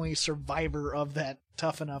the only survivor of that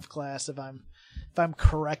Tough Enough class, if I'm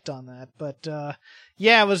correct on that. But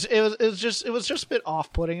yeah, it was just a bit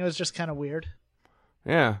off-putting. It was just kind of weird.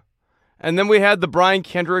 Yeah. And then we had the Brian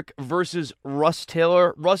Kendrick versus Russ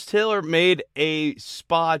Taylor. Russ Taylor made a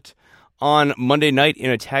spot on Monday night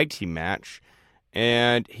in a tag team match.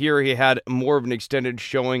 And here he had more of an extended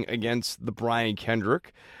showing against the Brian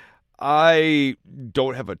Kendrick. I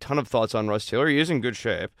don't have a ton of thoughts on Russ Taylor. He is in good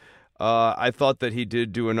shape. I thought that he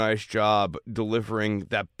did do a nice job delivering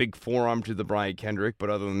that big forearm to the Brian Kendrick.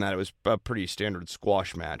 But other than that, it was a pretty standard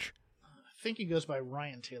squash match. I think he goes by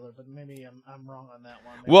Ryan Taylor, but maybe I'm wrong on that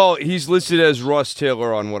one. Well, he's listed as Russ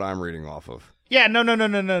Taylor on what I'm reading off of. Yeah, no.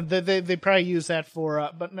 They probably use that for,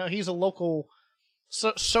 but no, he's a local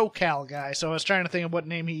SoCal guy. So I was trying to think of what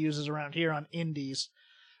name he uses around here on Indies.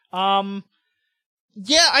 Yeah,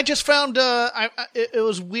 I just found it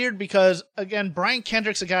was weird because again, Brian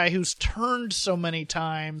Kendrick's a guy who's turned so many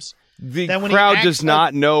times. The crowd does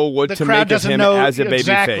not know what to make of him as a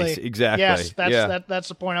babyface. Exactly. Yes, that's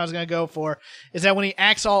the point I was going to go for. Is that when he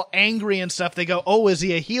acts all angry and stuff, they go, "Oh, is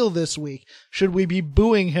he a heel this week? Should we be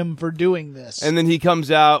booing him for doing this?" And then he comes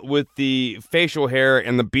out with the facial hair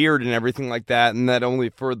and the beard and everything like that, and that only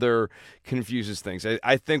further confuses things.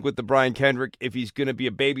 I think with the Brian Kendrick, if he's going to be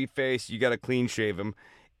a babyface, you got to clean shave him.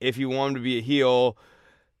 If you want him to be a heel.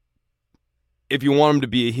 If you want him to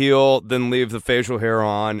be a heel, then leave the facial hair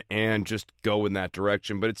on and just go in that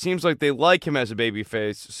direction. But it seems like they like him as a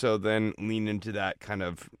babyface, so then lean into that kind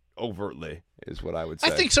of overtly is what I would say.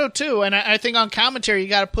 I think so, too. And I think on commentary, you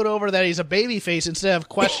got to put over that he's a babyface instead of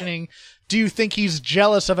questioning, do you think he's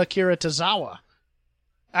jealous of Akira Tozawa?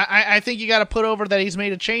 I think you got to put over that he's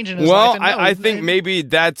made a change in his life. Well, I think maybe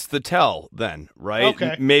that's the tell then, right?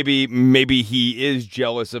 Okay. Maybe he is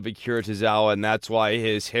jealous of Akira Tozawa, and that's why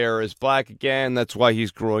his hair is black again. That's why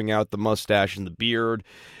he's growing out the mustache and the beard.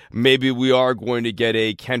 Maybe we are going to get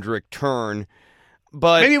a Kendrick turn,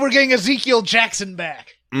 but maybe we're getting Ezekiel Jackson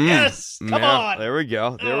back. Yes, come on. There we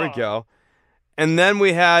go. And then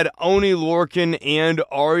we had Oni Lorcan and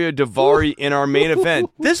Arya Davari in our main event.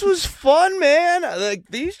 This was fun, man. Like,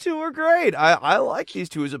 these two are great. I like these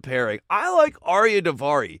two as a pairing. I like Arya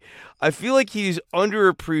Davari. I feel like he's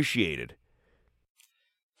underappreciated.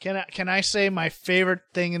 Can I say my favorite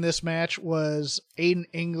thing in this match was Aiden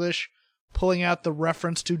English pulling out the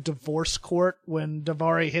reference to Divorce Court when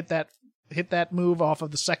Davari hit that move off of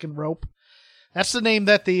the second rope. That's the name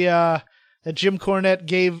that that Jim Cornette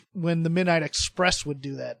gave when the Midnight Express would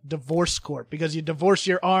do that. Divorce Court, because you divorce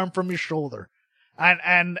your arm from your shoulder.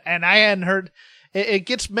 And I hadn't heard it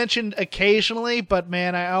gets mentioned occasionally, but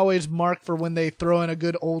man, I always mark for when they throw in a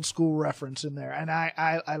good old school reference in there. And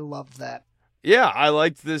I love that. Yeah, I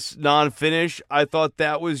liked this non-finish. I thought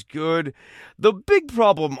that was good. The big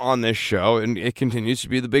problem on this show, and it continues to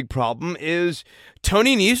be the big problem, is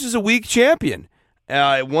Tony Nese is a weak champion.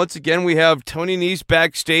 Once again, we have Tony Nese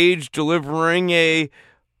backstage delivering a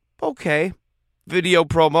video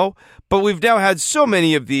promo, but we've now had so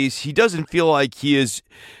many of these, he doesn't feel like he is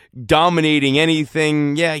dominating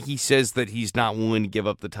anything. Yeah, he says that he's not willing to give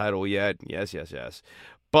up the title yet. Yes.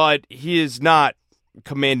 But he is not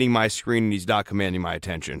commanding my screen, and he's not commanding my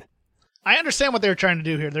attention. I understand what they're trying to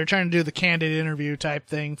do here. They're trying to do the candid interview type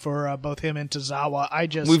thing for both him and Tozawa.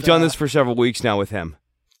 We've done this for several weeks now with him.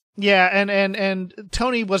 Yeah, and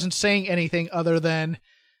Tony wasn't saying anything other than,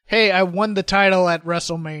 hey, I won the title at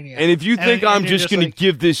WrestleMania. And if you think I'm just going to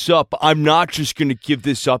give this up, I'm not just going to give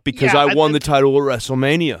this up because I won the title at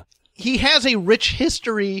WrestleMania. He has a rich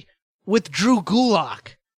history with Drew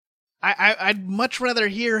Gulak. I'd much rather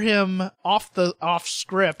hear him off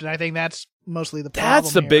script, and I think that's mostly the problem.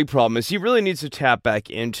 That's the big problem, is he really needs to tap back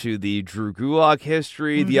into the Drew Gulak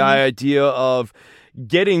history, the idea of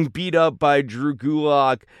getting beat up by Drew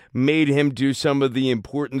Gulak made him do some of the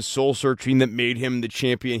important soul-searching that made him the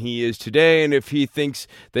champion he is today, and if he thinks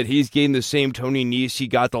that he's getting the same Tony Nese he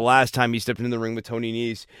got the last time he stepped into the ring with Tony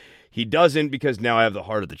Nese, he doesn't, because now I have the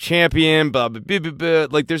heart of the champion, blah, blah, blah, blah, blah.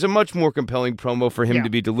 Like, there's a much more compelling promo for him to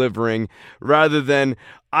be delivering, rather than,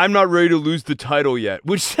 I'm not ready to lose the title yet,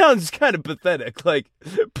 which sounds kind of pathetic. Like,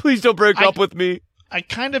 please don't break up with me. I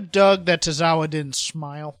kind of dug that Tozawa didn't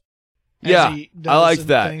smile. Yeah, I liked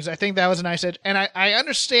that. Things. I think that was a nice edge. And I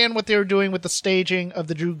understand what they were doing with the staging of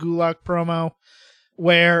the Drew Gulak promo,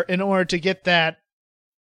 where in order to get that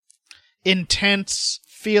intense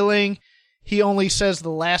feeling, he only says the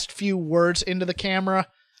last few words into the camera.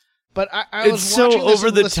 But I was so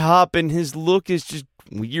over the top, and his look is just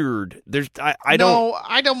weird. I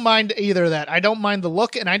don't mind either of that. I don't mind the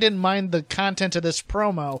look, and I didn't mind the content of this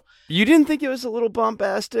promo. You didn't think it was a little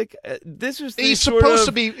bombastic? This was the he's sort supposed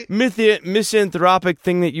of to be misanthropic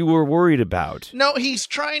thing that you were worried about. No, he's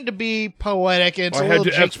trying to be poetic. And I had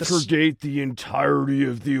to expurgate the entirety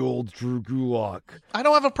of the old Drew Gulak. I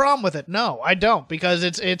don't have a problem with it. No, I don't, because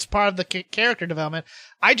it's part of the character development.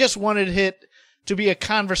 I just wanted it to be a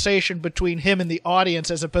conversation between him and the audience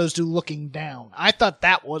as opposed to looking down. I thought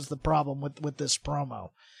that was the problem with this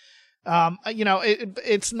promo.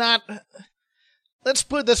 It's not. Let's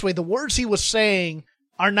put it this way: the words he was saying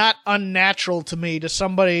are not unnatural to me to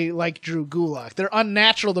somebody like Drew Gulak. They're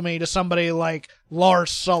unnatural to me to somebody like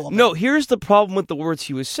Lars Sullivan. No, here's the problem with the words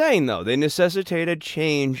he was saying, though. They necessitated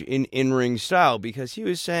change in in-ring style, because he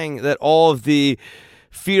was saying that all of the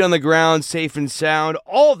feet on the ground, safe and sound,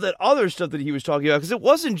 all of that other stuff that he was talking about, because it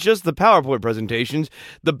wasn't just the PowerPoint presentations.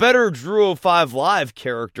 The better Drew 05 Live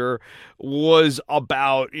character was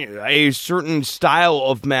about a certain style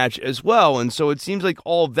of match as well, and so it seems like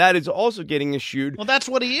all of that is also getting eschewed. Well, that's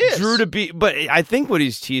what he is. Drew to be, but I think what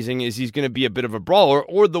he's teasing is he's going to be a bit of a brawler,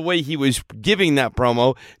 or the way he was giving that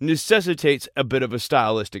promo necessitates a bit of a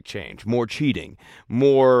stylistic change, more cheating,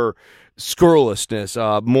 more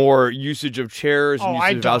scurrilousness, more usage of chairs. And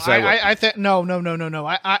usage of outside. I think no.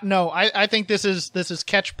 I think this is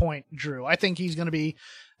catch point Drew. I think he's going to be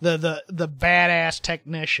the badass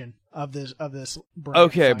technician of this brand.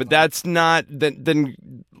 Okay, but that's not then.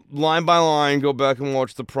 Line by line, go back and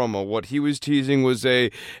watch the promo. What he was teasing was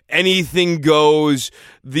a anything goes,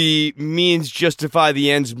 the means justify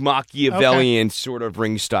the ends, Machiavellian sort of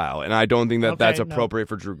ring style, and I don't think that's appropriate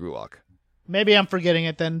for Drew Gulak. Maybe I'm forgetting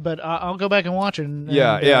it then, but I'll go back and watch it.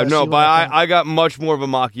 But I got much more of a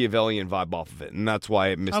Machiavellian vibe off of it, and that's why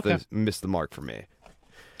it missed the mark for me.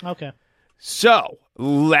 Okay. So,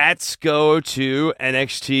 let's go to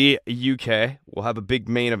NXT UK. We'll have a big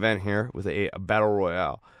main event here with a battle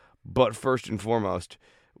royale. But first and foremost,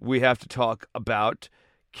 we have to talk about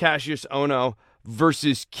Cassius Ohno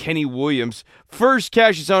versus Kenny Williams. First,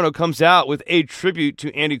 Cassius Ohno comes out with a tribute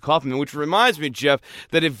to Andy Kaufman, which reminds me, Jeff,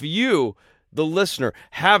 that if you, the listener,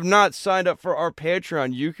 have not signed up for our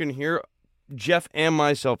Patreon, you can hear Jeff and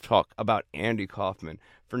myself talk about Andy Kaufman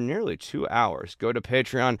for nearly 2 hours. Go to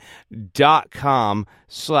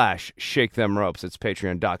patreon.com/shakethemropes. It's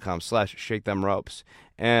patreon.com/shakethemropes.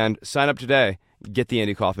 And sign up today. Get the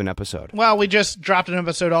Andy Kaufman episode. Well, we just dropped an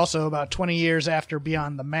episode also about 20 years after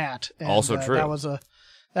Beyond the Mat. And, also true. That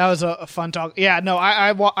was a fun talk. Yeah, no,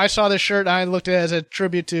 I saw this shirt and I looked at it as a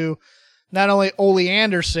tribute to not only Ole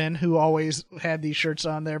Anderson, who always had these shirts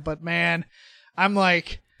on there, but man, I'm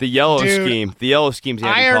like, the yellow dude, scheme. The yellow scheme's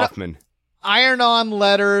Andy Kaufman. Iron-on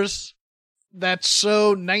letters. That's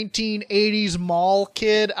so 1980s mall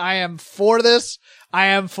kid. I am for this. I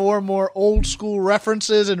am for more old school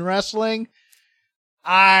references in wrestling.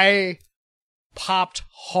 I popped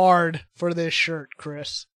hard for this shirt,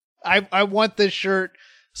 Chris. I want this shirt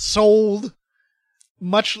sold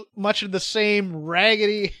much of the same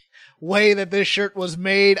raggedy way that this shirt was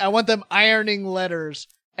made. I want them ironing letters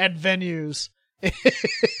at venues.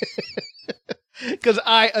 Because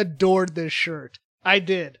I adored this shirt. I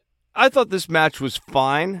did. I thought this match was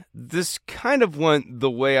fine. This kind of went the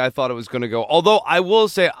way I thought it was going to go. Although I will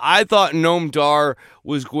say I thought Noam Dar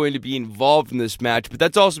was going to be involved in this match, but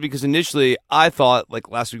that's also because initially I thought, like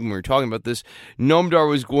last week when we were talking about this, Noam Dar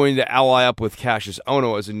was going to ally up with Cassius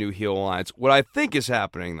Ohno as a new heel alliance. What I think is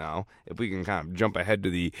happening now, if we can kind of jump ahead to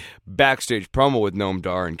the backstage promo with Noam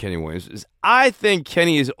Dar and Kenny Williams, is I think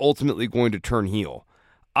Kenny is ultimately going to turn heel.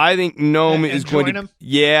 I think Noam is going to.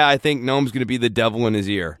 Yeah, I think Noam's going to be the devil in his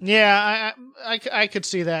ear. Yeah, I could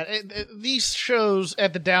see that. These shows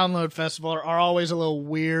at the Download Festival are always a little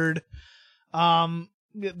weird.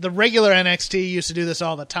 The regular NXT used to do this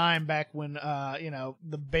all the time back when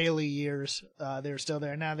the Bayley years they were still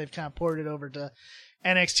there. Now they've kind of ported it over to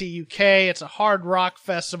NXT UK. It's a hard rock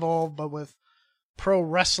festival, but with pro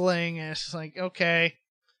wrestling, and it's just like, okay,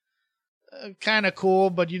 kind of cool,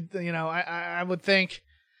 but I would think.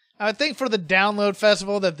 I would think for the Download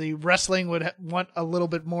Festival that the wrestling would want a little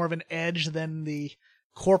bit more of an edge than the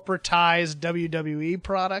corporatized WWE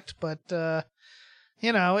product, but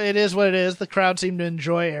it is what it is. The crowd seemed to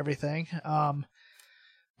enjoy everything.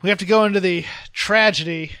 We have to go into the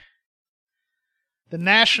tragedy, the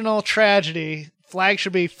national tragedy. Flag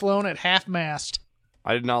should be flown at half-mast.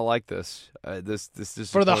 I did not like this. This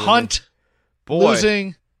for the Hunt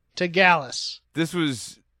losing to Gallus. This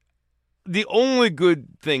was. The only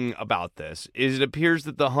good thing about this is it appears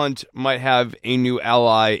that the Hunt might have a new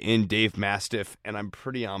ally in Dave Mastiff, and I'm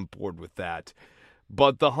pretty on board with that.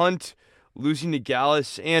 But the Hunt losing to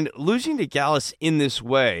Gallus, and losing to Gallus in this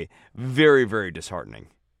way, very, very disheartening.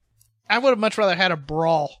 I would have much rather had a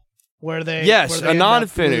brawl where they a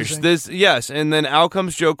non-finish. And then out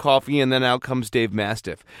comes Joe Coffey, and then out comes Dave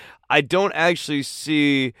Mastiff. I don't actually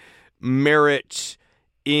see merit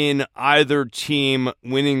in either team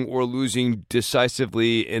winning or losing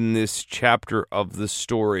decisively in this chapter of the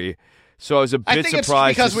story. So I was a bit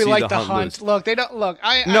surprised because to we see like the Hunt. Look, they don't look.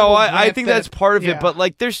 I think that's part of it, but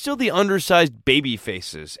like they're still the undersized baby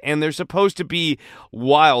faces, and they're supposed to be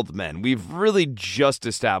wild men. We've really just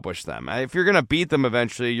established them. If you're gonna beat them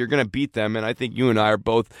eventually, you're gonna beat them, and I think you and I are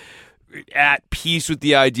both at peace with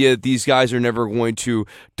the idea that these guys are never going to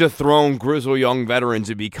dethrone grizzled young veterans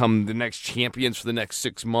and become the next champions for the next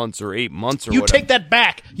 6 months or 8 months or whatever. You take that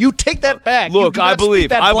back. You take that back. Look, I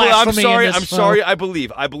believe. I'm sorry. I'm sorry. I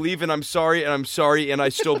believe. I believe, and I'm sorry, and I'm sorry, and I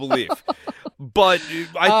still believe. But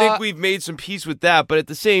I think we've made some peace with that. But at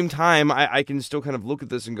the same time, I can still kind of look at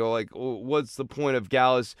this and go, like, what's the point of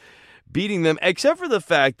Gallus beating them, except for the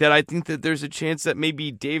fact that I think that there's a chance that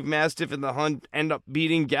maybe Dave Mastiff and the Hunt end up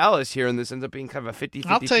beating Gallus here, and this ends up being kind of a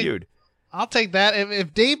 50-50 feud. I'll take that.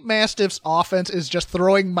 If Dave Mastiff's offense is just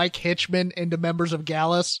throwing Mike Hitchman into members of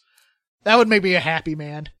Gallus, that would make me a happy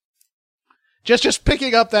man. Just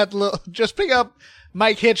picking up pick up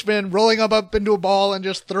Mike Hitchman, rolling him up into a ball, and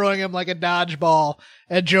just throwing him like a dodgeball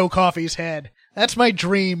at Joe Coffey's head. That's my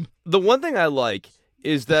dream. The one thing I like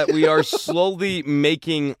is that we are slowly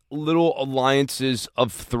making little alliances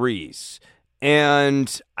of threes.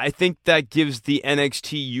 And I think that gives the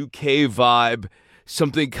NXT UK vibe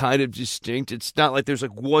something kind of distinct. It's not like there's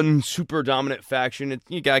like one super dominant faction.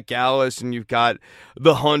 You got Gallus and you've got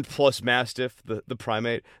the Hunt plus Mastiff, the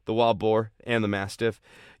primate, the wild boar, and the Mastiff.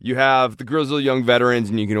 You have the grizzled young veterans,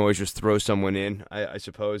 and you can always just throw someone in, I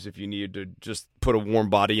suppose, if you need to just put a warm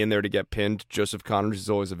body in there to get pinned. Joseph Connors is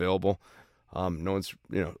always available. No one's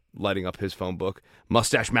lighting up his phone book.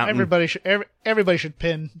 Mustache Mountain. Everybody should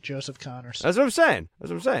pin Joseph Connors. That's what I'm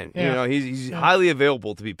saying. Yeah. He's highly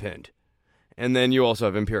available to be pinned. And then you also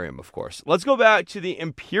have Imperium, of course. Let's go back to the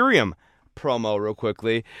Imperium promo real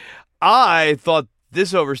quickly. I thought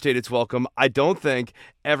this overstayed its welcome. I don't think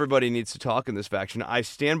everybody needs to talk in this faction. I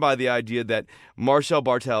stand by the idea that Marcel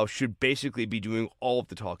Barthel should basically be doing all of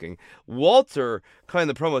the talking. Walter, cutting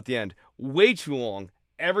the promo at the end, way too long.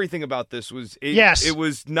 Everything about this was it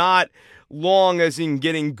was not long as in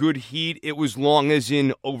getting good heat. It was long as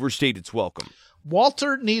in overstayed its welcome.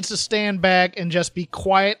 Walter needs to stand back and just be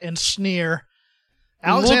quiet and sneer.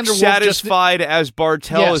 Alexander Look satisfied as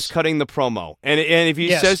Barthel is cutting the promo, and if he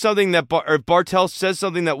says something that or Barthel says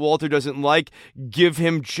something that Walter doesn't like, give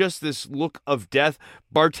him just this look of death.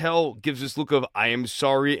 Barthel gives this look of "I am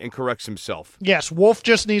sorry" and corrects himself. Yes, Wolf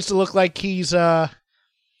just needs to look like he's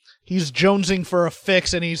jonesing for a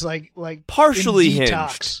fix, and he's like partially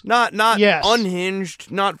hinged, not unhinged,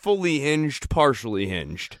 not fully hinged, partially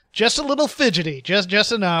hinged, just a little fidgety,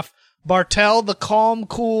 just enough. Barthel, the calm,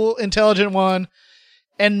 cool, intelligent one.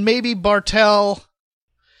 And maybe Barthel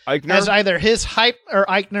Eichner? as either his hype or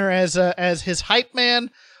Eichner as his hype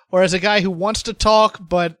man, or as a guy who wants to talk,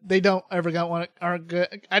 but they don't ever want to.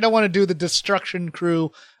 I don't want to do the Destruction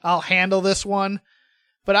Crew. I'll handle this one,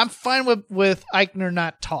 but I'm fine with Eichner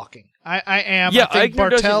not talking. I am. Yeah, I think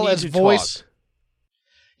Eichner Barthel as voice. Talk.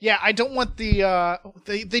 Yeah, I don't want the.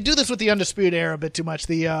 They do this with the Undisputed Era a bit too much.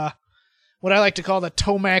 The what I like to call the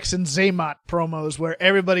Tomax and Zaymot promos, where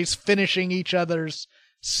everybody's finishing each other's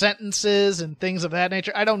sentences and things of that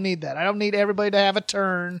nature. I don't need that. I don't need everybody to have a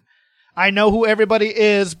turn. I know who everybody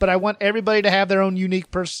is, but I want everybody to have their own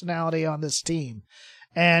unique personality on this team.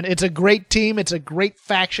 And it's a great team. It's a great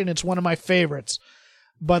faction. It's one of my favorites.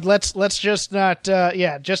 But let's just not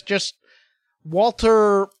just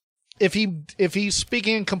Walter, if he's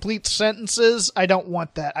speaking in complete sentences, I don't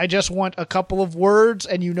want that. I just want a couple of words,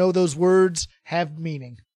 and those words have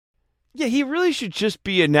meaning. Yeah, he really should just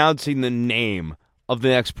be announcing the name of the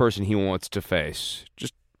next person he wants to face.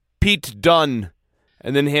 Just Pete Dunne.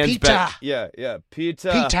 And then hands Peter. back. Yeah,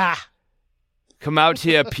 Peter. Come out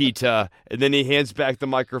here, Peter. And then he hands back the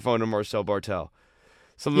microphone to Marcel Barthel.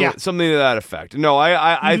 Something to that effect. No,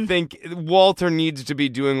 I think Walter needs to be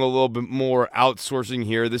doing a little bit more outsourcing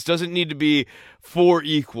here. This doesn't need to be 4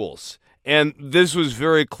 equals. And this was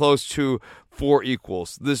very close to 4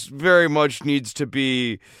 equals. This very much needs to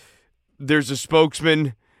be, there's a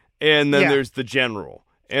spokesman, and then there's the general.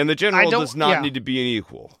 And the general does not need to be an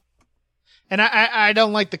equal. And I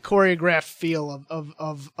don't like the choreographed feel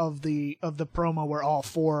of the promo where all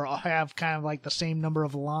 4 have kind of like the same number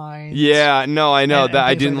of lines. Yeah, no, I know that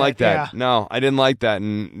I didn't like that. Yeah. No, I didn't like that,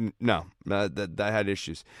 and no, that had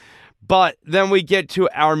issues. But then we get to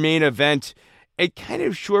our main event, a kind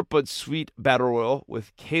of short but sweet battle royal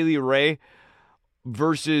with Kaylee Ray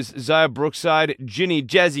versus Xia Brookside, Ginny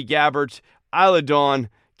Jazzy Gabbert, Isla Dawn,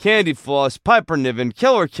 Candy Floss, Piper Niven,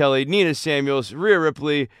 Killer Kelly, Nina Samuels, Rhea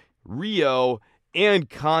Ripley, Rio, and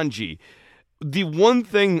Kanji. The one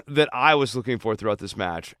thing that I was looking for throughout this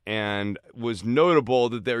match, and was notable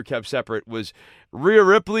that they were kept separate, was Rhea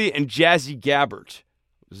Ripley and Jazzy Gabbert.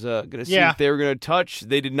 I was going to see if they were going to touch.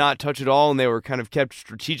 They did not touch at all, and they were kind of kept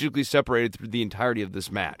strategically separated through the entirety of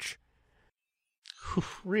this match.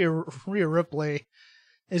 Rhea Ripley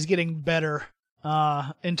is getting better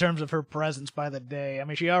in terms of her presence by the day. I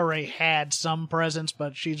mean, she already had some presence,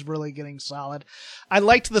 but she's really getting solid. I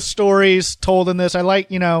liked the stories told in this. I like,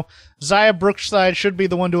 Xia Brookside should be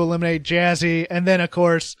the one to eliminate Jazzy, and then, of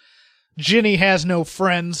course, Ginny has no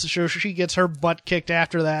friends, so she gets her butt kicked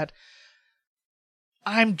after that.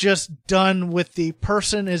 I'm just done with the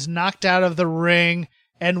person is knocked out of the ring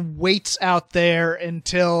and waits out there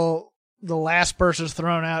until the last person's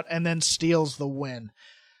thrown out and then steals the win.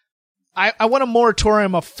 I want a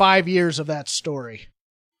moratorium of 5 years of that story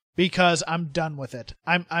because I'm done with it.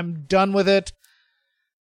 I'm done with it.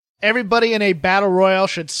 Everybody in a battle royal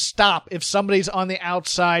should stop if somebody's on the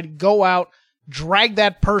outside, go out, drag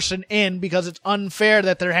that person in because it's unfair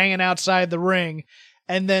that they're hanging outside the ring,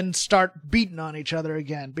 and then start beating on each other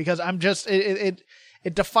again because I'm just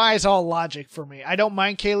it defies all logic for me. I don't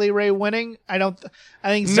mind Kaylee Ray winning. I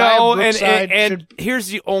think Xia Brookside and here's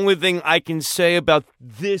the only thing I can say about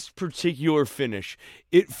this particular finish.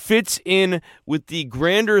 It fits in with the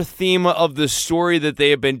grander theme of the story that they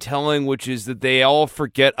have been telling, which is that they all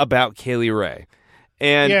forget about Kaylee Ray.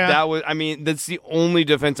 And that's the only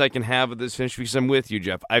defense I can have of this finish because I'm with you,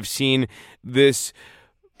 Jeff. I've seen this.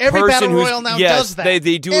 Every battle royal now does that.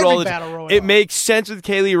 They do it all the time. It makes sense with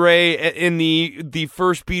Kaylee Ray in the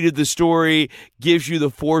first beat of the story, gives you the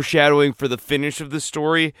foreshadowing for the finish of the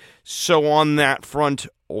story. So on that front,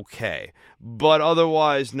 okay. But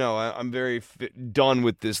otherwise, no, I'm very done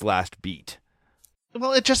with this last beat.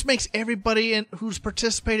 Well, it just makes everybody who's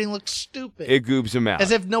participating look stupid. It goobs them out.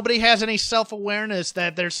 As if nobody has any self-awareness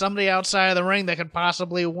that there's somebody outside of the ring that could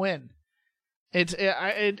possibly win.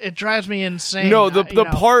 It drives me insane. No, the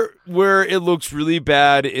part where it looks really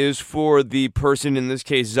bad is for the person, in this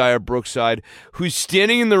case, Xia Brookside, who's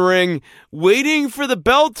standing in the ring waiting for the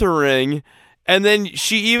bell to ring, and then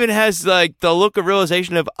she even has like the look of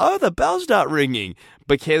realization of, oh, the bell's not ringing.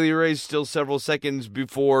 But Kaylee Ray's still several seconds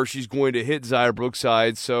before she's going to hit Xia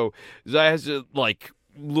Brookside, so Xia has to like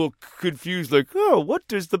look confused, like, oh, what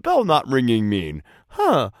does the bell not ringing mean?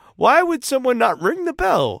 Huh? Why would someone not ring the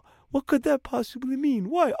bell? What could that possibly mean?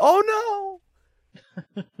 Why? Oh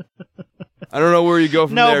no! I don't know where you go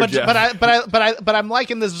from there, Jeff. but I'm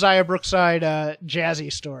liking this Xia Brookside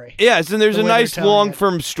jazzy story. Yes, and there's a nice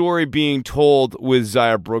long-form story being told with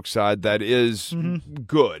Xia Brookside that is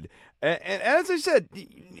good. And as I said,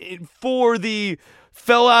 for the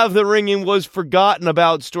fell out of the ring and was forgotten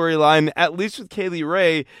about storyline, at least with Kaylee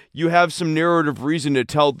Ray, you have some narrative reason to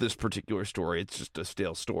tell this particular story. It's just a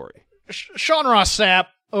stale story. Sean Ross Sapp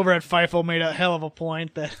over at Fightful made a hell of a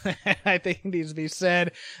point that I think needs to be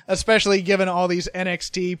said, especially given all these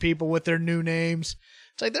NXT people with their new names.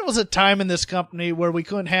 It's like there was a time in this company where we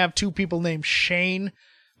couldn't have two people named Shane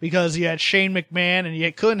because you had Shane McMahon and you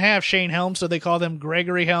couldn't have Shane Helms, so they called him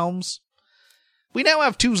Gregory Helms. We now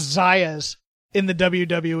have two Xias in the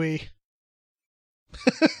WWE.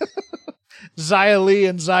 Xia Li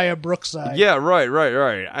and Xia Brookside. Yeah, right.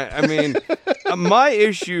 I mean, my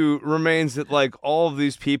issue remains that, like, all of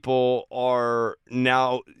these people are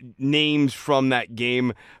now names from that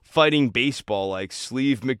game fighting baseball, like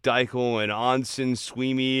Sleeve McDykel and Onsen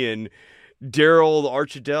Sweeney and Daryl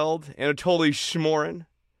Archideld, Anatoly Schmorin,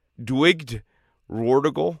 Dwigged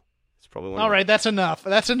Rordigel. It's probably one. All right, that's enough.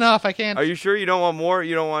 That's enough. I can't. Are you sure you don't want more?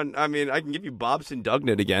 You don't want? I mean, I can give you Bobson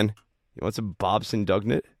Dugnett again. You want some Bobson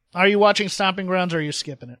Dugnett? Are you watching Stomping Grounds or are you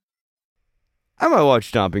skipping it? I might watch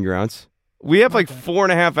Stomping Grounds. We have like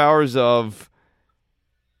 4.5 hours of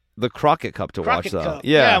the Crockett Cup to watch, though. Cup.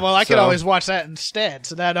 Yeah, well, I could always watch that instead.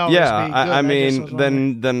 So that always be good. I mean,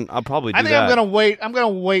 then I'll probably do that. I think I'm gonna wait. I'm gonna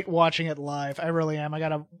wait watching it live. I really am. I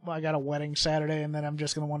got a wedding Saturday, and then I'm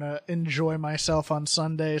just gonna want to enjoy myself on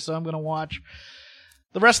Sunday. So I'm gonna watch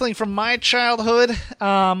the wrestling from my childhood.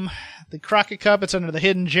 The Crockett Cup. It's under the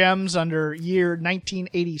Hidden Gems under year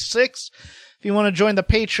 1986. If you want to join the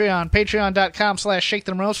Patreon,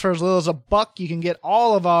 patreon.com/ShakeThemRopes for as little as $1, you can get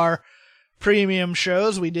all of our premium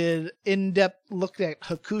shows. We did in-depth look at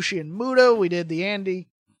Hakushi and Muto. We did the Andy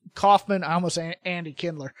Kaufman, I almost say Andy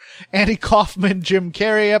Kindler, Andy Kaufman, Jim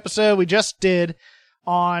Carrey episode. We just did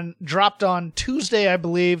dropped on Tuesday, I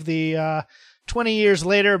believe, the 20 years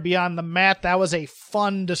later, Beyond the Mat. That was a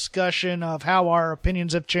fun discussion of how our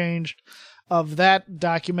opinions have changed of that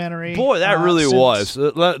documentary. Boy, that really was.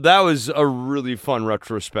 That was a really fun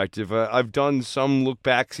retrospective. I've done some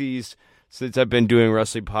look-backsies since I've been doing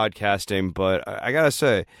wrestling podcasting, but I gotta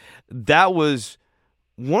say, that was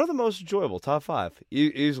one of the most enjoyable, top 5,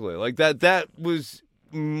 easily. Like, that was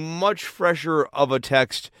much fresher of a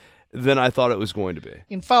text than I thought it was going to be.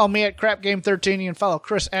 You can follow me at CrapGame13. You can follow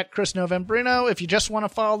Chris at Chris Novembrino. If you just want to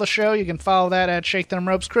follow the show, you can follow that at Shake Them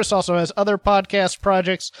Ropes. Chris also has other podcast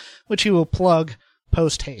projects, which he will plug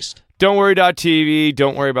post-haste. Don't Worry.tv,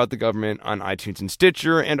 Don't Worry About the Government on iTunes and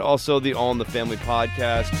Stitcher, and also the All in the Family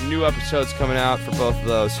podcast. New episodes coming out for both of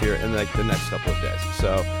those here in the next couple of days.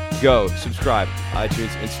 So go, subscribe,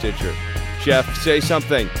 iTunes and Stitcher. Jeff, say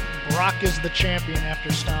something. Brock is the champion after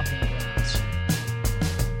Stomping Grounds.